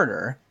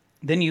harder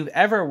than you've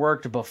ever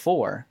worked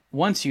before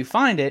once you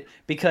find it,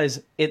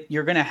 because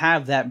you're going to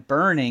have that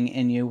burning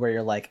in you where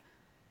you're like,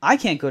 I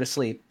can't go to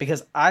sleep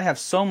because I have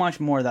so much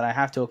more that I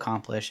have to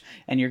accomplish.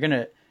 And you're going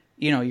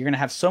to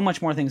have so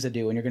much more things to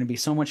do, and you're going to be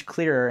so much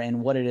clearer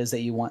in what it is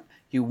that you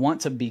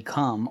want to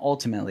become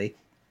ultimately.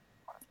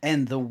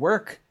 And the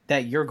work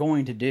that you're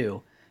going to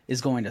do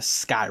is going to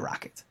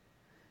skyrocket.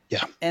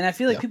 Yeah. And I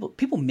feel like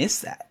people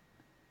miss that.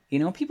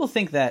 People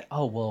think that,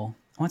 oh, well,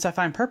 once I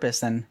find purpose,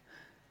 then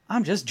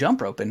I'm just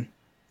jump roping.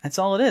 That's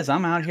all it is.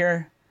 I'm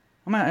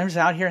just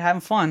out here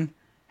having fun,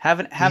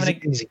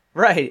 Easy.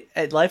 Right.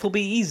 Life will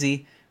be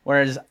easy.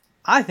 Whereas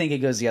I think it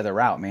goes the other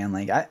route, man.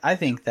 Like I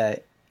think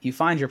that you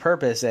find your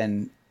purpose,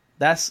 and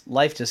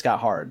life just got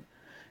hard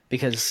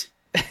because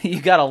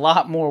you got a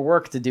lot more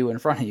work to do in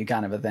front of you,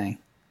 kind of a thing.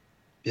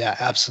 Yeah,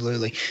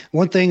 absolutely.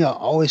 One thing I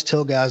always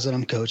tell guys that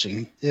I'm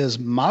coaching is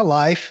my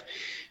life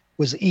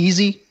was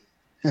easy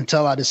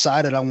until I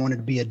decided I wanted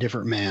to be a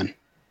different man,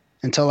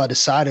 until I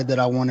decided that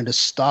I wanted to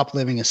stop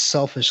living a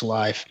selfish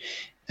life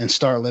and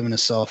start living a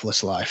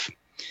selfless life.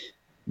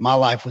 My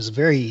life was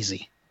very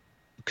easy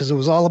because it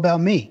was all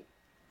about me.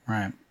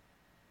 Right.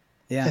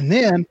 Yeah. And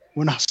then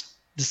when I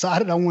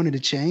decided I wanted to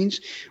change,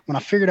 when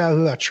I figured out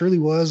who I truly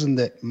was and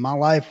that my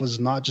life was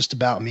not just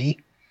about me,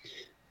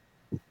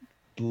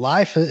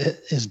 life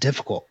is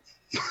difficult.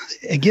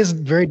 It gets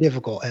very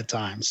difficult at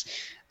times.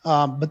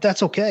 But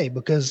that's okay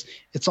because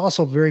it's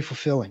also very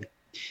fulfilling.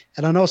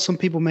 And I know some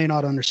people may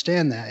not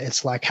understand that.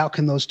 It's like, how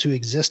can those two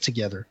exist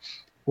together?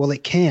 Well,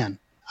 it can.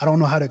 I don't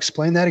know how to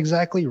explain that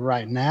exactly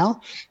right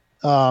now.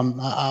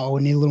 I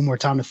would need a little more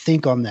time to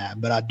think on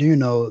that, but I do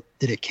know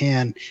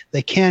that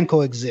they can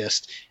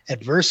coexist.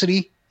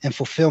 Adversity and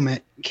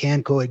fulfillment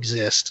can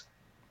coexist.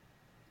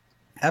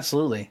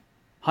 Absolutely.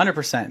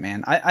 100%,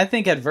 man. I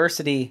think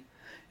adversity,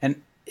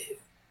 and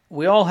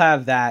we all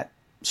have that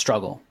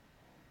struggle,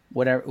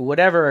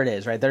 whatever it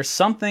is, right? There's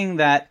something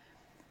that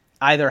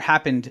either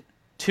happened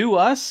to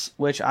us,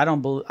 which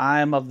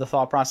I'm of the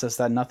thought process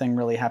that nothing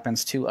really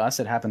happens to us.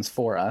 It happens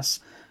for us.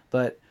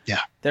 But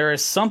yeah, there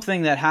is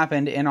something that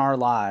happened in our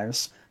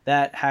lives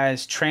that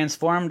has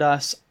transformed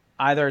us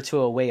either to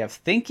a way of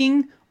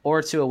thinking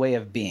or to a way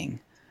of being.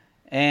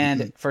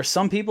 And for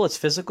some people it's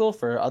physical,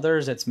 for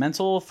others it's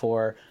mental,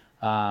 for,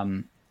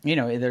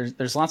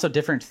 there's lots of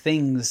different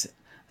things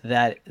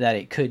that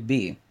it could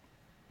be.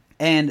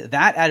 And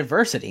that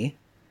adversity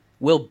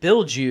will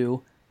build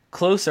you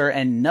closer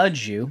and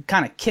nudge you,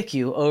 kind of kick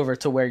you over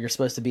to where you're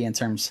supposed to be in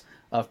terms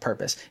of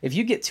purpose. If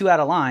you get too out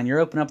of line, you're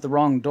opening up the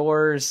wrong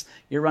doors,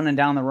 you're running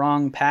down the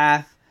wrong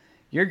path,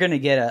 you're going to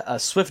get a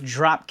swift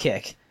drop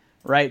kick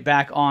right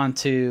back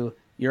onto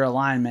your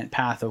alignment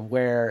path of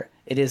where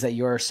it is that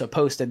you're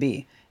supposed to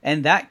be.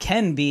 And that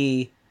can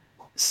be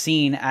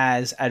seen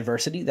as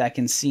adversity, that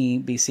can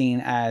be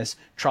seen as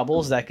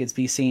troubles, that could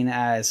be seen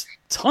as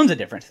tons of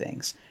different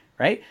things,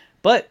 right?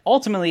 But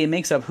ultimately it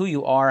makes up who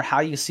you are, how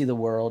you see the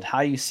world,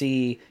 how you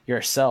see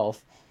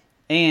yourself,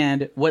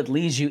 and what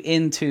leads you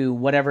into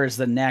whatever is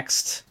the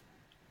next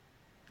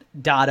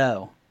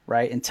 .0,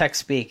 right? In tech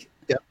speak,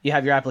 You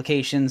have your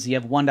applications, you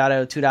have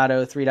 1.0,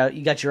 2.0, 3.0,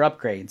 you got your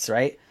upgrades,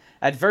 right?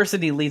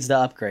 Adversity leads to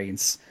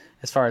upgrades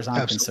as far as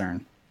I'm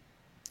concerned.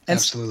 And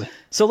absolutely.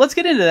 So let's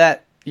get into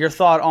that, your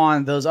thought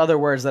on those other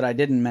words that I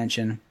didn't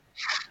mention,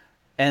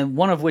 and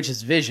one of which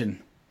is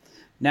vision.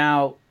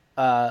 Now,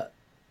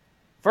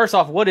 first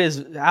off,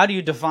 how do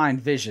you define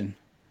vision?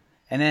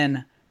 And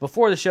then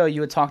before the show,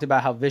 you had talked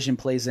about how vision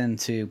plays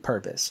into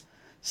purpose.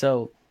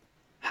 So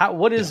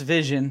what is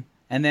vision?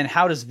 And then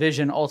how does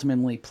vision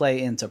ultimately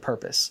play into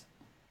purpose?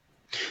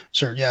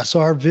 Sure. Yeah. So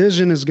our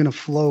vision is going to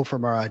flow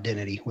from our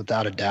identity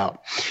without a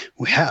doubt.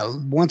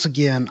 Once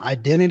again,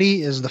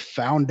 identity is the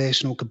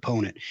foundational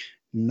component.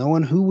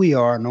 Knowing who we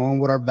are, knowing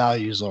what our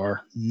values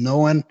are,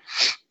 knowing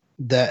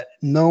that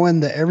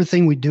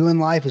everything we do in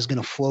life is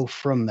going to flow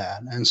from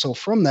that. And so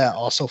from that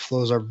also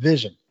flows our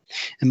vision.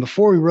 And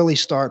before we really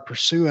start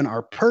pursuing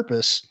our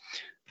purpose,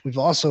 we've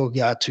also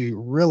got to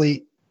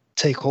really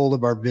take hold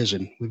of our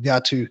vision. We've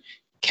got to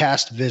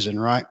cast vision,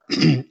 right?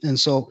 And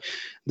so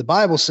the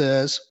Bible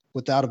says,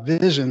 without a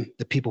vision,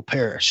 the people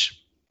perish.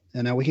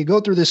 And now we could go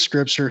through this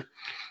scripture,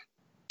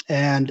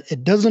 and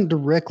it doesn't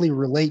directly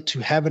relate to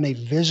having a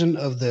vision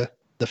of the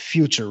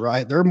future,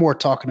 right? They're more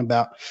talking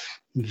about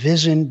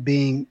vision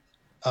being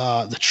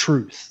the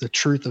truth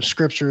of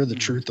scripture, the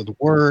truth of the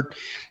word.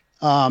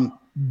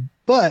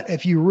 But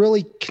if you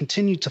really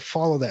continue to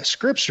follow that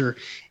scripture,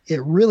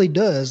 it really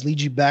does lead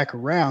you back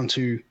around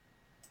to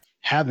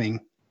having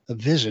a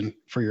vision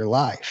for your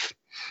life.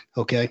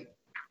 Okay.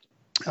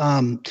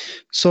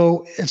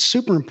 So it's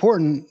super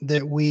important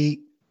that we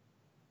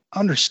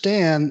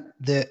understand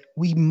that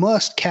we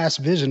must cast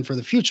vision for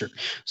the future.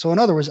 So in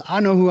other words, I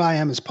know who I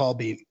am as Paul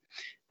Beam.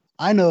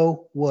 I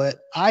know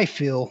what I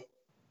feel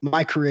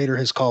my creator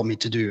has called me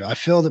to do. I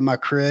feel that my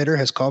creator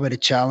has called me to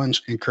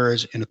challenge,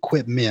 encourage, and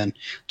equip men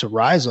to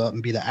rise up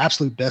and be the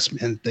absolute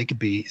best men that they could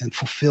be and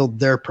fulfill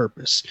their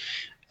purpose.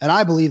 And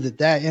I believe that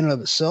that in and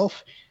of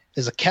itself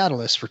is a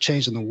catalyst for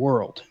changing the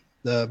world.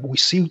 We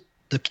see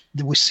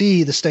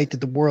the state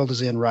that the world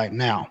is in right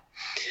now.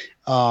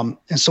 And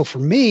so for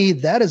me,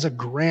 that is a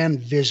grand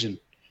vision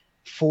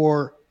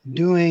for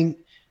doing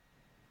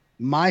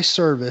my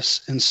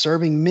service and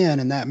serving men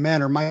in that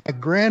manner. My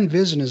grand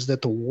vision is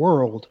that the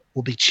world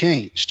will be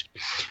changed,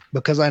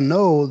 because I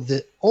know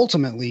that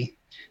ultimately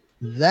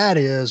that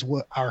is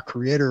what our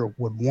creator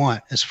would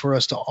want, is for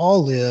us to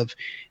all live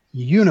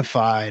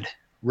unified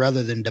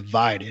rather than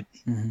divided.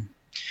 Mm-hmm.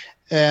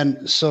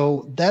 And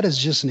so that is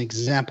just an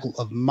example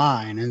of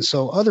mine. And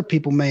so other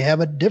people may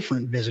have a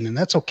different vision, and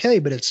that's okay,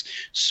 but it's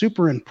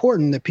super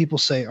important that people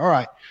say, all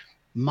right,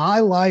 my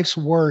life's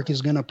work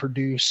is going to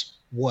produce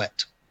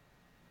what?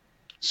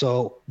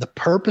 So the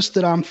purpose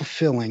that I'm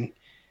fulfilling,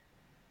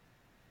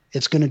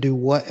 it's going to do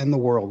what in the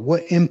world?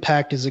 What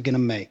impact is it going to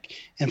make?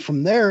 And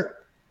from there,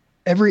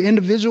 every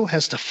individual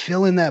has to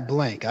fill in that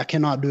blank. I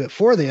cannot do it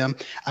for them.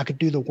 I could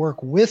do the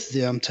work with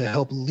them to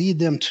help lead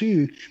them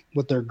to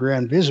what their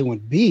grand vision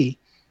would be.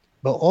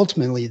 But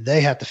ultimately,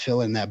 they have to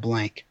fill in that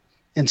blank.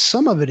 And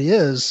some of it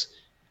is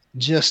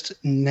just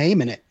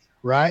naming it,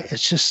 right?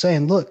 It's just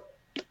saying, look,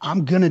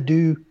 I'm going to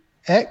do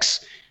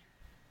X,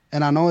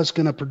 and I know it's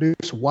going to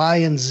produce Y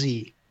and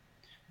Z.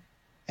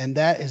 And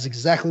that is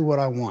exactly what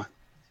I want.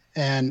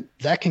 And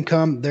that can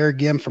come there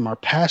again from our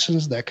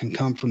passions. That can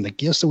come from the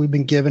gifts that we've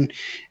been given.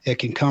 It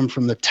can come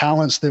from the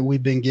talents that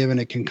we've been given.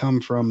 It can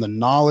come from the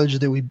knowledge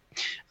that we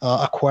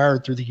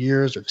acquired through the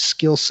years, or the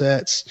skill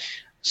sets,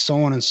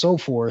 so on and so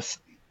forth.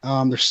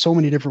 There's so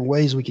many different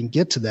ways we can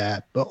get to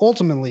that. But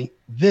ultimately,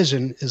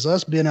 vision is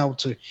us being able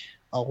to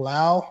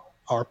allow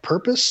our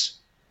purpose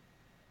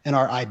and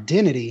our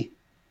identity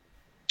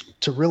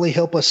to really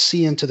help us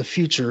see into the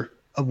future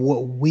of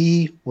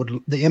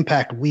the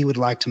impact we would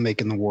like to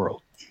make in the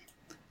world.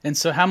 And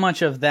so how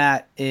much of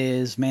that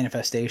is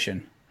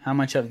manifestation? How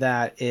much of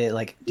that is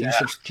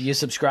do you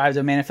subscribe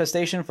to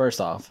manifestation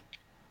first off?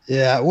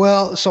 Yeah,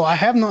 well, so I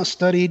have not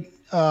studied,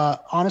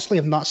 honestly,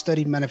 have not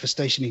studied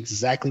manifestation,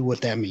 exactly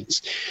what that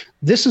means.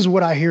 This is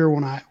what I hear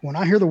when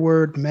I hear the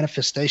word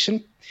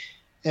manifestation,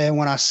 and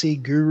when I see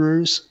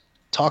gurus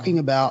talking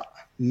about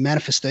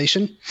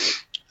manifestation,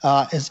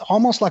 it's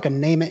almost like a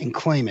name it and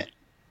claim it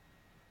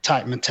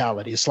type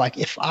mentality. It's like,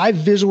 if I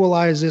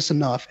visualize this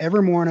enough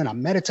every morning, I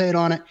meditate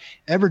on it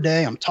every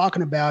day, I'm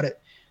talking about it,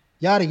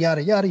 yada,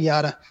 yada, yada,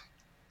 yada,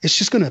 it's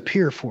just going to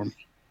appear for me.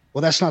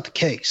 Well, that's not the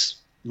case.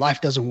 Life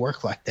doesn't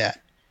work like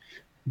that.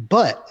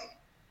 But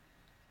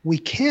we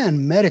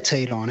can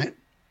meditate on it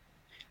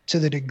to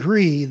the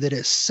degree that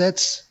it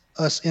sets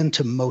us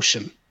into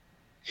motion.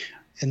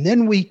 And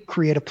then we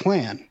create a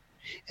plan,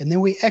 and then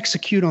we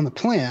execute on the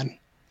plan.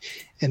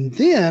 And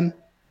then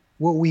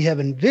what we have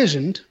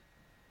envisioned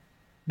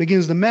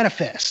begins to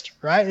manifest,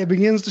 right? It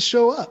begins to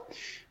show up.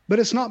 But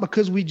it's not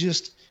because we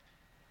just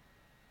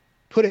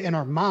put it in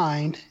our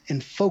mind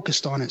and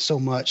focused on it so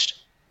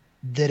much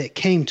that it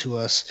came to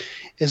us.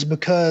 It's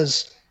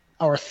because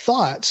our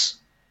thoughts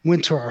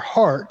went to our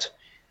heart,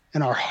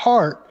 and our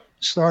heart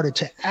started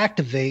to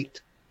activate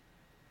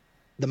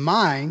the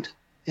mind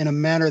in a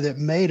manner that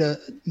made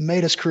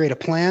us create a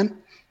plan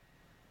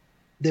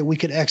that we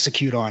could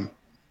execute on.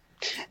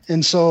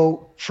 And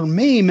so for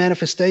me,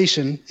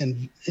 manifestation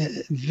and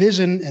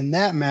vision in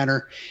that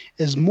manner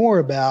is more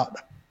about,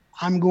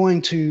 I'm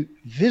going to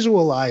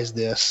visualize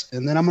this,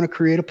 and then I'm going to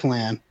create a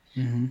plan.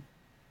 Mm-hmm.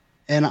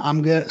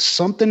 And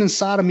something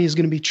inside of me is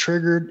going to be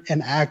triggered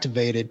and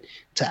activated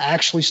to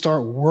actually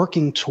start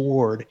working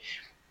toward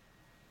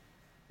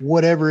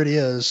whatever it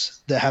is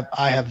that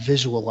I have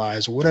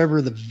visualized,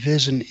 whatever the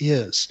vision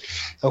is.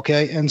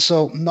 Okay. And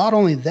so not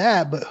only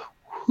that, but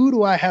who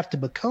do I have to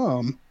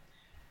become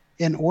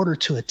in order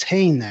to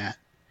attain that?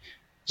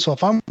 So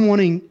if I'm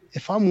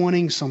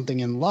wanting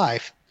something in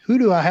life, who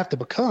do I have to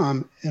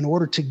become in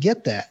order to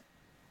get that?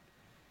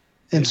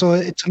 And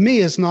so to me,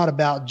 it's not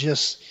about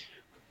just,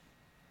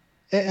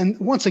 and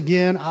once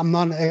again, I'm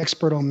not an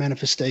expert on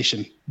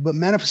manifestation, but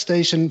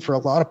manifestation for a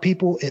lot of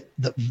people,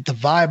 the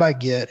vibe I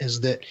get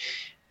is that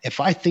if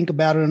I think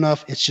about it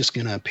enough, it's just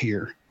going to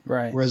appear.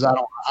 Right. Whereas I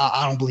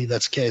don't believe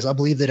that's the case. I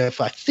believe that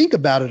if I think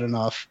about it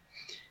enough,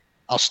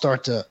 I'll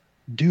start to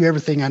do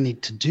everything I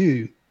need to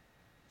do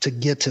to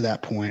get to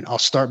that point. I'll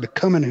start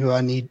becoming who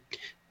I need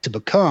to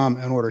become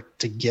in order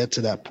to get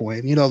to that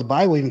point. You know, the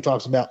Bible even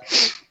talks about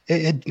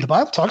the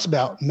Bible talks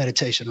about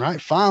meditation, right?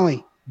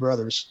 Finally,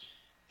 brothers,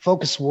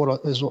 focus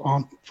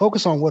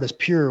on what is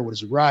pure, what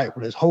is right,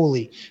 what is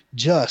holy,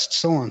 just,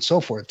 so on and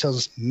so forth. It tells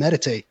us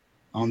meditate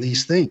on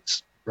these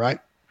things, right?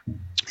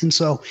 And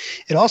so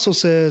it also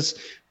says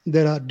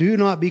that do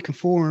not be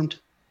conformed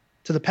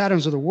to the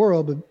patterns of the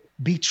world, but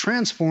be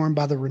transformed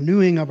by the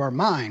renewing of our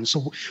mind.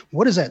 So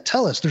what does that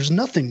tell us? There's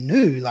nothing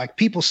new. Like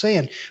people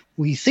saying,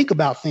 well, you think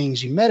about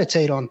things, you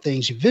meditate on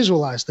things, you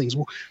visualize things.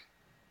 Well,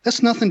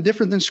 that's nothing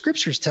different than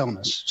Scripture's telling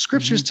us.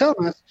 Scripture's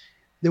telling us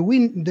that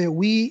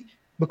we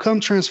become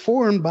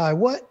transformed by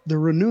what? The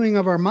renewing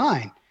of our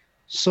mind.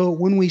 So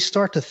when we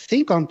start to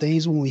think on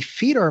things, when we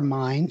feed our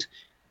mind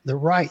the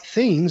right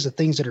things, the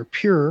things that are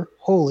pure,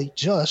 holy,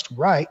 just,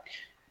 right,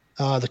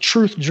 the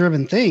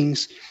truth-driven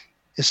things,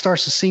 it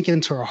starts to sink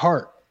into our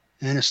heart.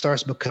 And it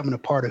starts becoming a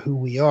part of who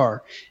we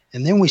are.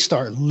 And then we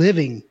start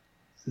living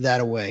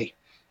that way.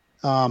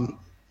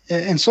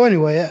 And so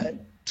anyway,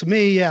 to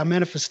me,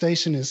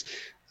 manifestation is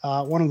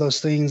one of those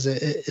things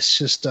that it's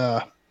just,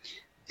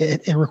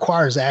 it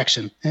requires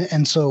action.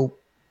 And so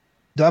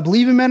do I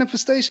believe in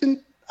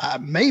manifestation?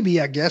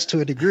 Maybe, I guess, to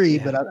a degree,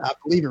 but I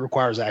believe it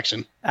requires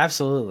action.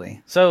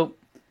 Absolutely. So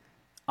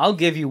I'll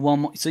give you one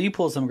more. So you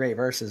pulled some great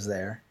verses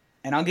there.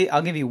 And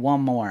I'll give you one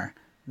more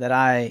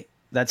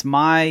that's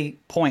my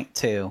point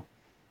too.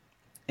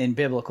 In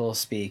biblical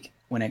speak,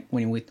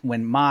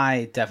 when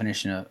my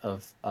definition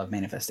of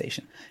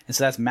manifestation, and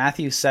so that's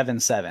Matthew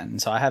 7:7.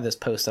 And so I have this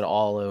posted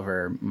all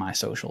over my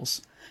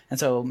socials. And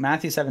so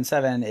Matthew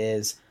 7:7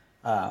 is,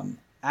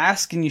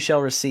 ask and you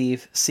shall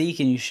receive, seek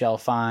and you shall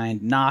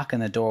find, knock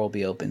and the door will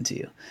be open to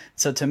you.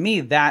 So to me,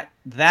 that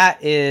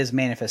is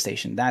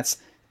manifestation. That's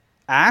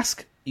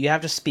ask, you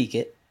have to speak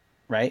it,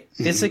 right?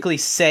 Mm-hmm. Physically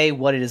say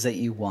what it is that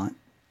you want,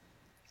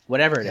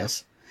 whatever it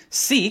is.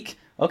 Seek,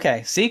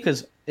 okay, seek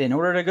is, in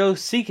order to go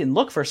seek and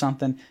look for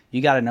something,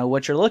 you got to know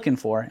what you're looking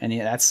for. And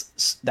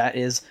that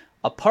is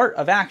a part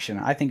of action.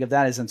 I think of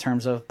that as in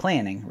terms of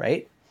planning,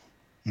 right?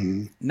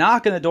 Mm-hmm.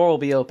 Knock and the door will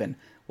be open.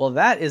 Well,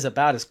 that is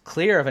about as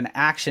clear of an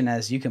action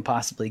as you can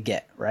possibly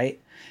get, right?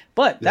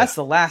 But that's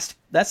the last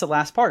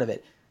part of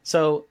it.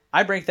 So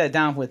I break that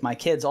down with my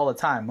kids all the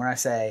time where I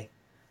say,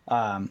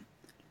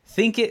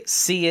 think it,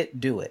 see it,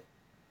 do it.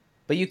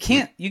 But you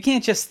can't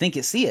just think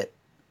it, see it.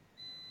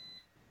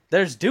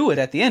 There's do it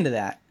at the end of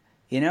that.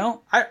 You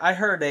know, I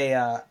heard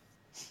a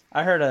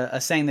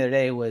saying the other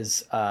day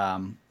was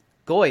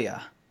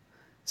Goya.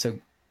 So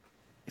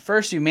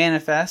first you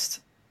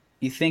manifest,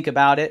 you think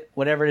about it,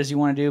 whatever it is you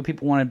want to do.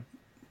 People want to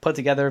put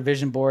together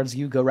vision boards.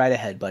 You go right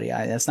ahead, buddy.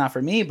 That's not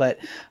for me, but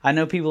I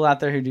know people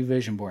out there who do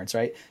vision boards,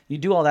 right? You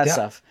do all that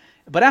stuff.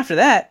 But after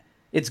that,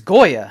 it's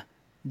Goya.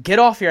 Get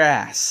off your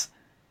ass.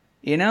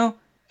 You know,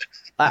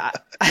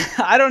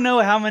 I don't know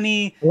how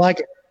many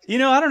like it. You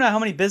know, I don't know how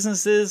many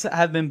businesses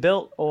have been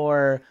built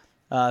or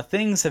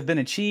things have been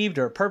achieved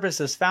or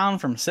purpose is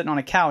found from sitting on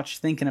a couch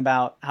thinking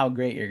about how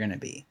great you're going to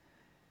be.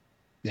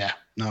 Yeah,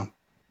 no.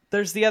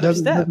 There's the other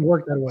step. It doesn't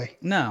work that way.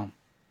 No.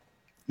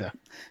 Yeah.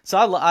 So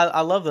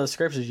I love those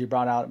scriptures you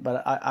brought out,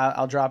 but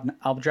I'll drop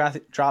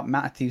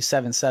Matthew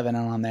 7:7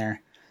 on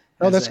there.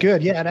 Oh, that's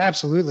good. Yeah,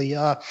 absolutely.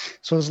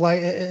 So it's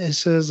like it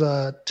says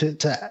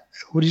to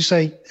what do you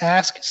say?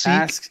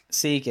 Ask,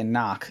 seek, and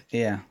knock.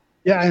 Yeah.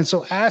 Yeah, and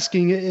so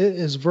asking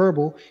is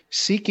verbal,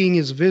 seeking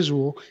is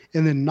visual,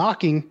 and then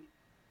knocking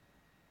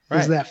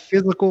is that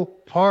physical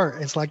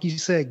part. It's like you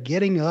said,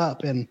 getting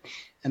up and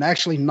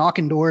actually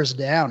knocking doors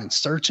down and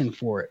searching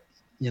for it,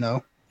 you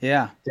know?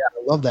 Yeah. Yeah,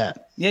 I love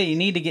that. Yeah, you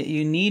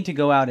need to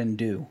go out and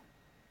do.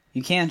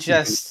 You can't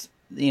just,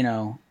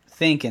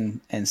 think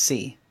and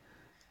see,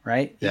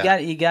 right? Yeah.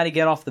 You got to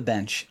get off the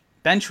bench.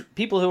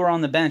 People who are on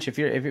the bench, if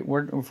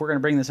we're going to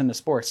bring this into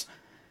sports,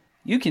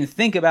 you can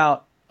think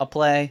about a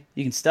play,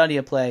 you can study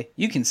a play,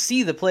 you can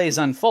see the plays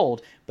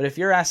unfold, but if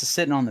your ass is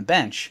sitting on the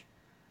bench,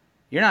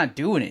 you're not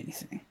doing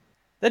anything.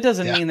 That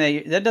doesn't mean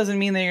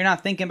that you're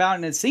not thinking about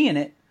it and seeing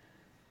it,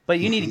 but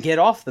you need to get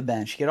off the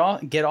bench, get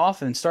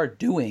off and start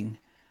doing,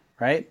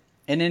 right?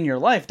 And in your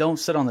life, don't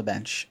sit on the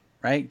bench,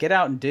 right? Get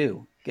out and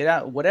do. Get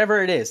out,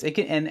 whatever it is. It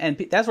can, and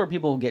that's where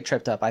people get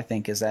tripped up, I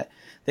think, is that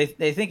they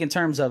think in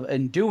terms of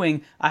in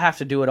doing, I have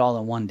to do it all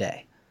in one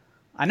day.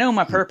 I know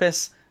my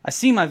purpose, I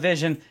see my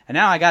vision, and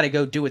now I got to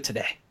go do it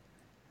today.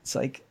 It's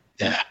like,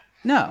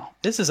 no,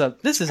 this is a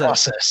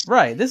process,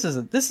 right? This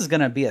is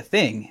going to be a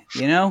thing,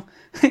 you know.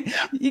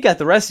 You got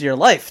the rest of your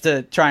life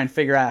to try and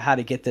figure out how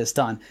to get this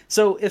done.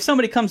 So if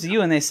somebody comes to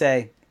you and they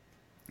say,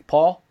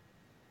 Paul,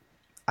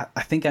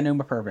 I think I know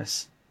my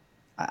purpose.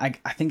 I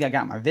think I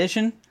got my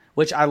vision,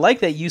 which I like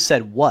that you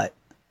said what.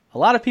 A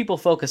lot of people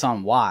focus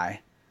on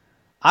why.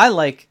 I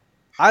like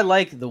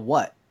the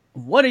what.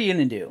 What are you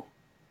going to do?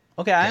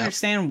 Okay, I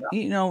understand,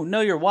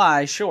 know your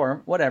why,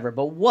 sure, whatever,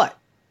 but what?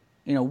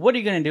 What are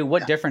you going to do?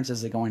 What difference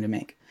is it going to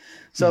make?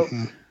 So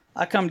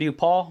I come to you,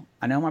 Paul,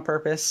 I know my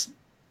purpose.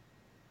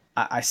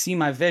 I see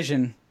my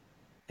vision,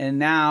 and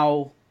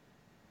now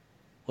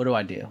what do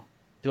I do?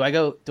 Do I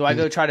go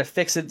try to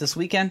fix it this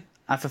weekend?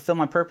 I fulfill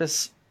my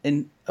purpose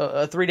in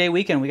a 3-day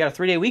weekend. We got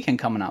a 3-day weekend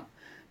coming up.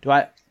 Do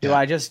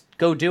I just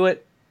go do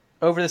it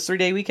over this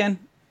 3-day weekend?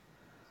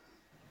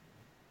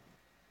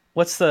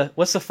 What's the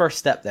first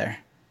step there?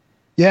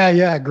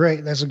 Yeah,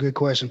 great. That's a good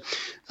question.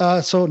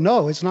 So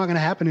no, it's not going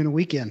to happen in a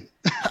weekend.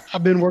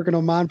 I've been working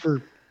on mine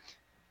for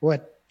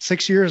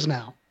 6 years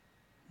now,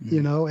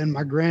 and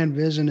my grand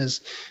vision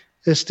is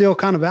is still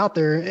kind of out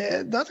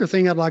there. The other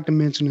thing I'd like to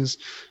mention is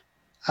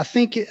I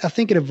think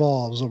it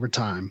evolves over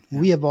time. Yeah.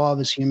 We evolve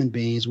as human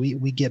beings.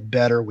 We get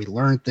better. We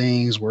learn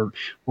things. We're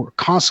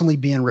constantly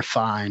being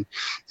refined,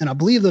 and I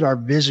believe that our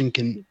vision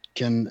can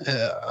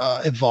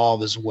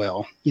evolve as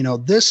well. You know,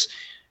 this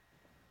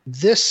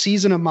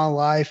season of my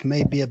life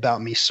may be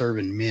about me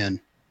serving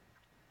men,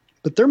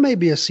 but there may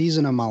be a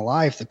season of my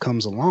life that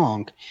comes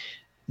along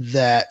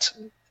that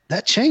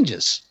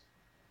changes.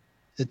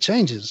 It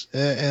changes,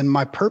 and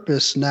my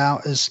purpose now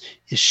is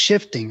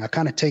shifting. I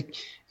kind of take,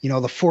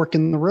 the fork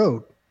in the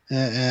road.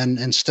 And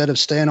instead of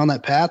staying on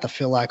that path, I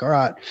feel like, all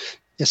right,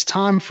 it's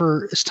time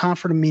for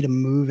me to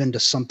move into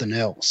something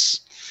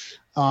else.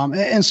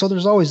 And so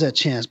there's always that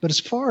chance. But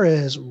as far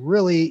as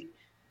really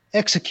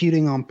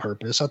executing on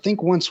purpose, I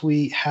think once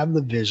we have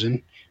the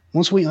vision,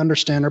 once we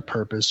understand our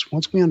purpose,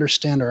 once we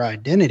understand our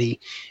identity,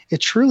 it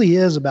truly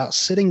is about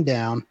sitting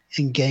down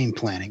and game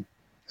planning.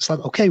 It's like,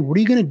 okay, what are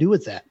you going to do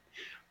with that?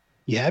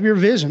 You have your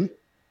vision,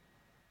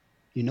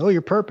 you know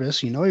your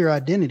purpose, you know your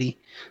identity.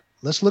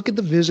 Let's look at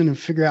the vision and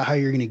figure out how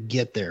you're going to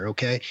get there,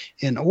 okay?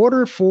 In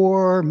order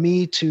for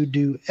me to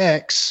do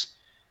X,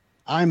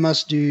 I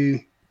must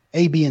do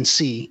A, B, and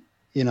C,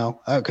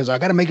 because I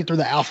got to make it through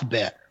the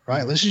alphabet,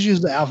 right? Let's just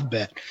use the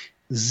alphabet.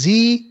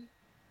 Z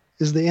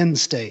is the end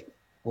state.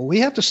 Well, we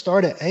have to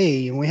start at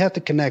A, and we have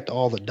to connect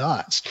all the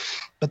dots.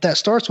 But that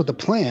starts with a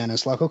plan.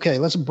 It's like, okay,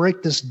 let's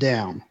break this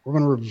down. We're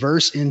going to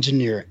reverse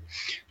engineer it.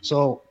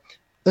 So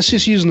let's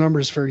just use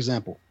numbers, for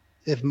example.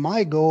 If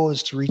my goal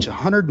is to reach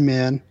 100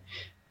 men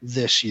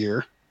this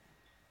year,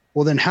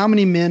 well, then how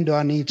many men do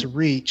I need to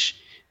reach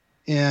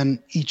in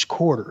each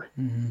quarter?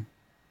 Mm-hmm.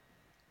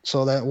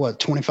 So that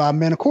 25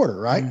 men a quarter,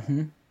 right?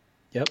 Mm-hmm.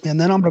 Yep. And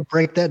then I'm going to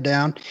break that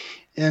down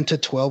into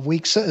 12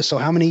 weeks. So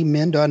how many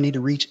men do I need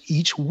to reach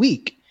each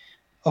week?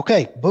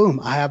 Okay, boom,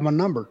 I have my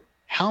number.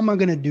 How am I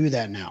going to do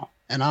that now?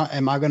 And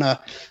am I going to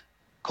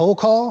cold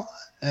call?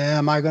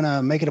 Am I going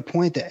to make it a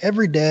point that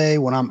every day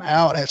when I'm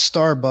out at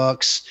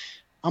Starbucks,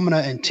 I'm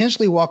going to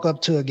intentionally walk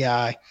up to a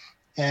guy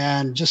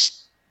and just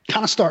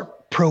kind of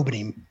start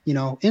probing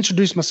him,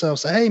 introduce myself,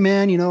 say, hey,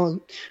 man,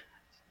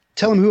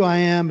 tell him who I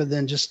am, but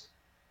then just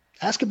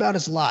ask about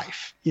his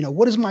life.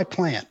 What is my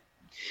plan?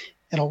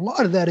 And a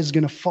lot of that is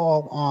going to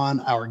fall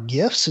on our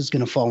gifts. It's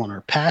going to fall on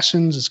our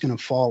passions. It's going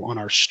to fall on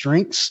our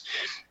strengths.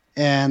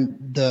 And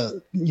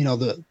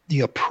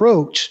the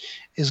approach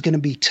is going to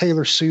be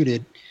tailor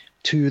suited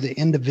to the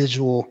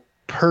individual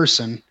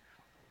person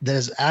that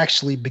is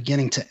actually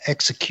beginning to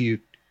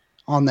execute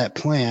on that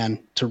plan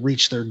to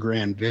reach their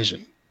grand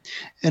vision.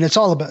 And it's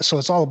all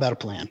about a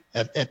plan.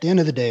 At the end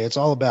of the day, it's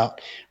all about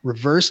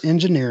reverse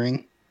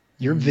engineering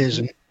your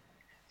vision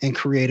and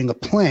creating a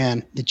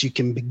plan that you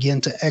can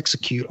begin to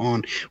execute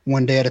on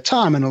one day at a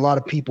time. And a lot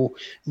of people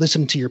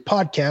listening to your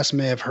podcast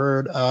may have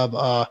heard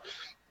of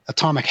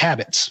Atomic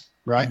Habits,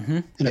 right? Mm-hmm.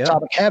 And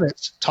Atomic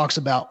Habits talks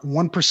about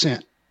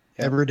 1%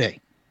 every day,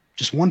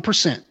 just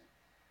 1%.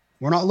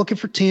 We're not looking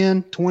for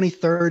 10, 20,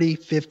 30,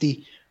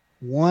 50,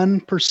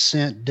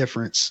 1%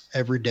 difference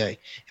every day.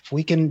 If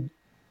we can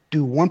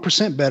do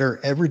 1% better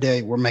every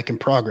day, we're making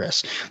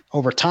progress.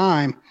 Over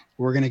time,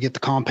 we're going to get the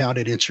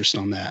compounded interest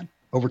on that.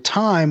 Over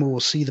time, we will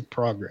see the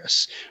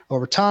progress.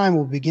 Over time,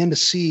 we'll begin to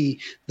see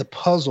the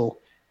puzzle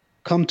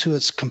come to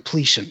its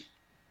completion.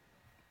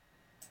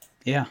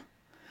 Yeah.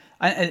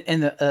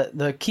 And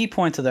the key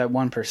point to that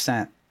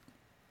 1%,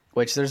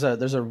 which there's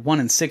a 1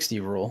 in 60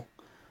 rule,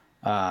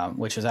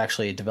 which was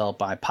actually developed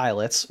by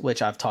pilots,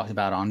 which I've talked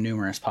about on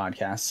numerous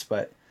podcasts.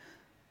 But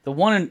the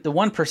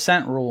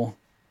 1% rule,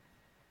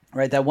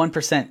 right? That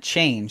 1%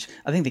 change.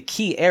 I think the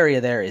key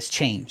area there is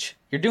change.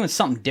 You're doing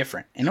something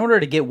different. In order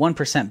to get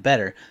 1%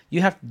 better, you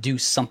have to do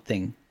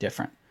something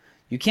different.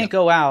 You can't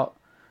go out.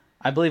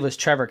 I believe it was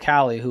Trevor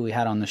Cowley who we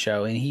had on the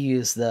show, and he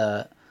used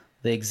the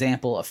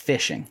example of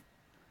fishing.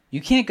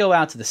 You can't go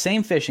out to the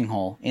same fishing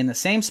hole in the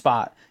same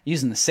spot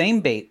using the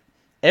same bait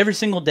every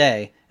single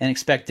day and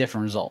expect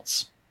different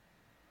results.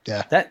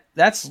 Yeah.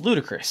 That's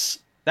ludicrous.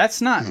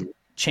 That's not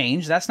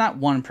change. That's not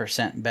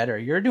 1% better.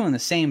 You're doing the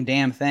same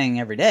damn thing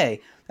every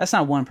day. That's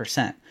not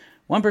 1%.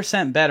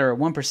 1% better or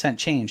 1%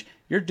 change.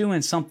 You're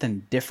doing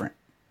something different.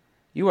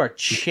 You are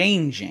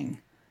changing.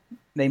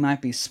 They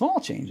might be small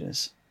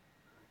changes,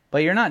 but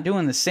you're not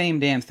doing the same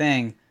damn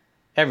thing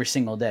every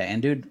single day.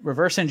 And dude,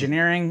 reverse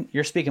engineering,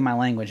 you're speaking my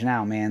language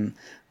now, man.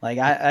 Like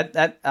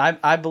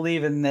I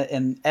believe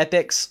in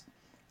epics.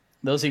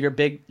 Those are your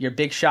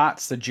big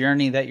shots, the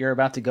journey that you're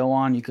about to go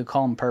on. You could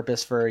call them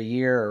purpose for a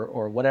year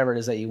or whatever it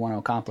is that you want to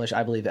accomplish.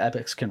 I believe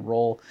epics can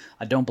roll.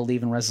 I don't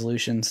believe in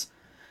resolutions.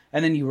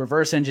 And then you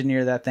reverse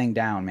engineer that thing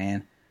down,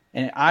 man.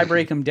 And I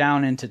break them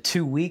down into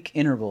 2-week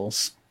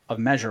intervals of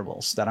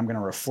measurables that I'm going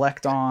to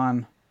reflect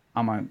on,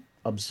 I'm going to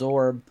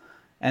absorb.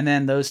 And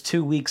then those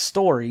 2-week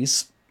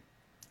stories,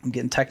 I'm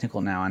getting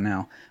technical now, I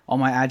know. All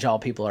my agile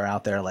people are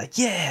out there like,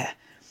 yeah.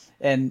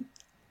 And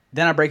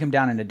then I break them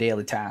down into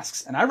daily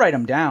tasks. And I write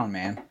them down,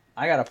 man.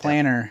 I got a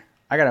planner.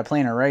 I got a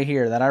planner right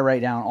here that I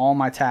write down all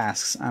my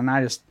tasks. And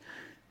I just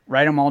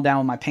write them all down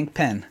with my pink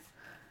pen.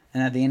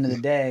 and at the end of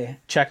the day,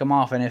 check them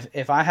off. And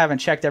if I haven't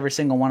checked every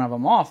single one of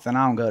them off, then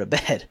I don't go to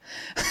bed.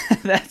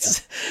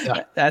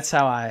 That's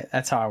how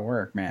I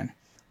work, man.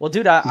 Well,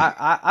 dude,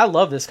 I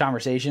love this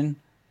conversation.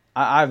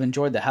 I've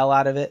enjoyed the hell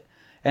out of it.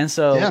 And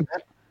so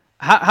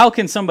how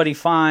can somebody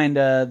find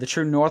the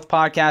True North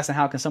podcast, and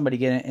how can somebody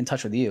get in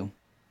touch with you?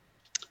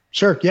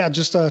 Sure. Yeah.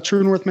 Just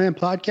True North Man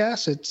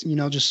podcast. It's,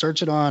 just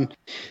search it on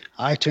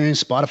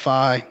iTunes,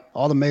 Spotify,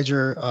 all the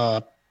major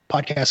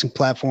podcasting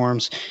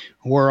platforms.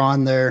 We're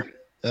on there.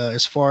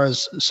 As far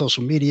as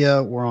social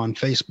media, we're on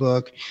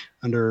Facebook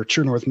under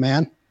True North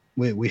Man.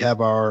 We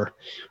have our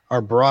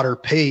broader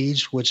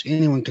page, which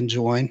anyone can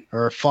join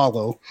or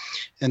follow.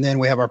 And then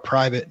we have our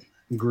private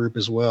group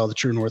as well, the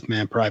True North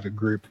Man private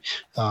group.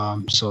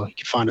 So you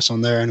can find us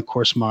on there. And of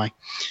course, my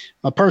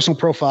personal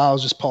profile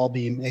is just Paul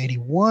Beam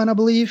 81, I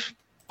believe.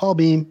 Paul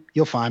Beam,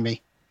 you'll find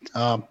me.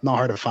 Not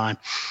hard to find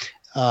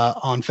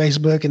on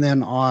Facebook, and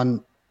then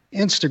on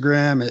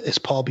Instagram it's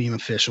Paul Beam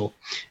Official.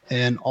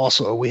 And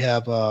also we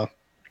have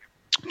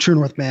True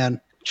North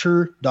Man,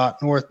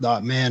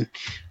 true.north.man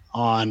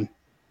on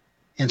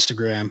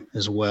Instagram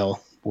as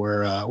well,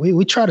 where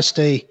we try to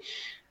stay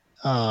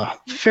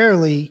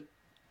fairly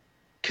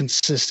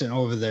consistent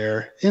over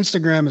there.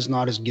 Instagram is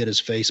not as good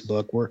as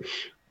Facebook.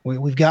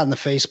 We've gotten the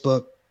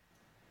Facebook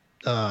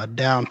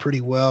down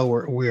pretty well.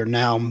 We are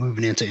now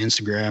moving into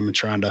Instagram and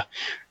trying to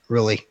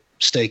really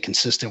stay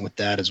consistent with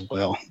that as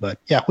well. But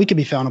yeah, we can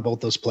be found on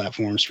both those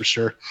platforms for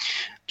sure.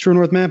 True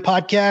North Man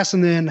podcast.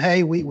 And then,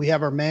 hey, we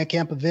have our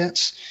ManCamp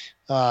events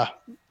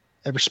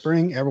every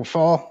spring, every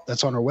fall.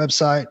 That's on our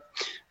website,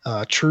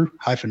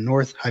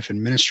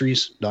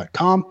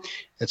 true-north-ministries.com.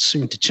 It's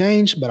soon to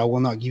change, but I will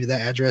not give you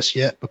that address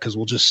yet because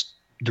we'll just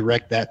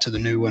direct that to the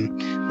new one,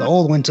 the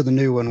old one to the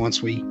new one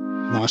once we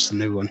launch the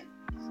new one.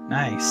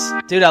 Nice,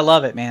 dude. I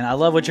love it, man. I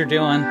love what you're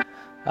doing.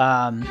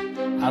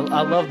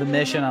 I love the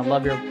mission. I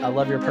love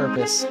your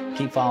purpose.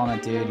 Keep following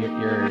it, dude.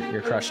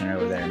 You're crushing it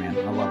over there, man.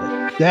 I love it.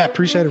 Yeah,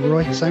 appreciate it,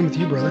 Roy. Same with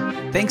you, brother.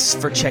 Thanks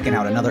for checking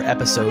out another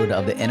episode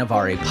of the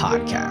Innovare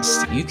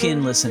podcast. You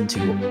can listen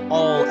to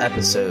all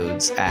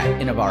episodes at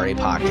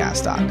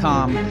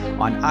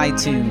innovarepodcast.com, on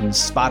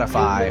iTunes,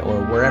 Spotify,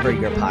 or wherever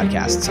your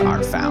podcasts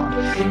are found.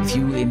 If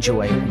you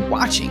enjoy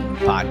watching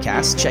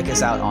podcasts, check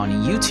us out on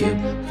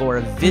YouTube for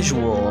a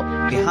visual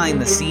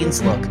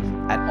behind-the-scenes look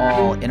at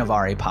all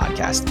Innovare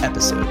podcast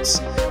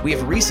episodes. We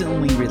have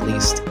recently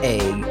released a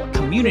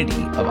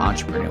community of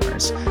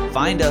entrepreneurs.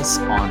 Find us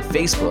on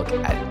Facebook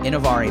at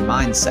Innovare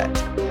Mindset.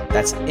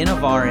 That's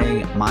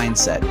Innovare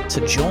Mindset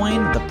to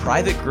join the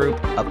private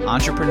group of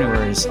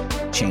entrepreneurs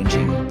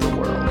changing the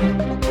world.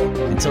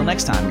 Until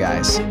next time,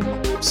 guys.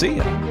 See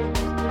ya.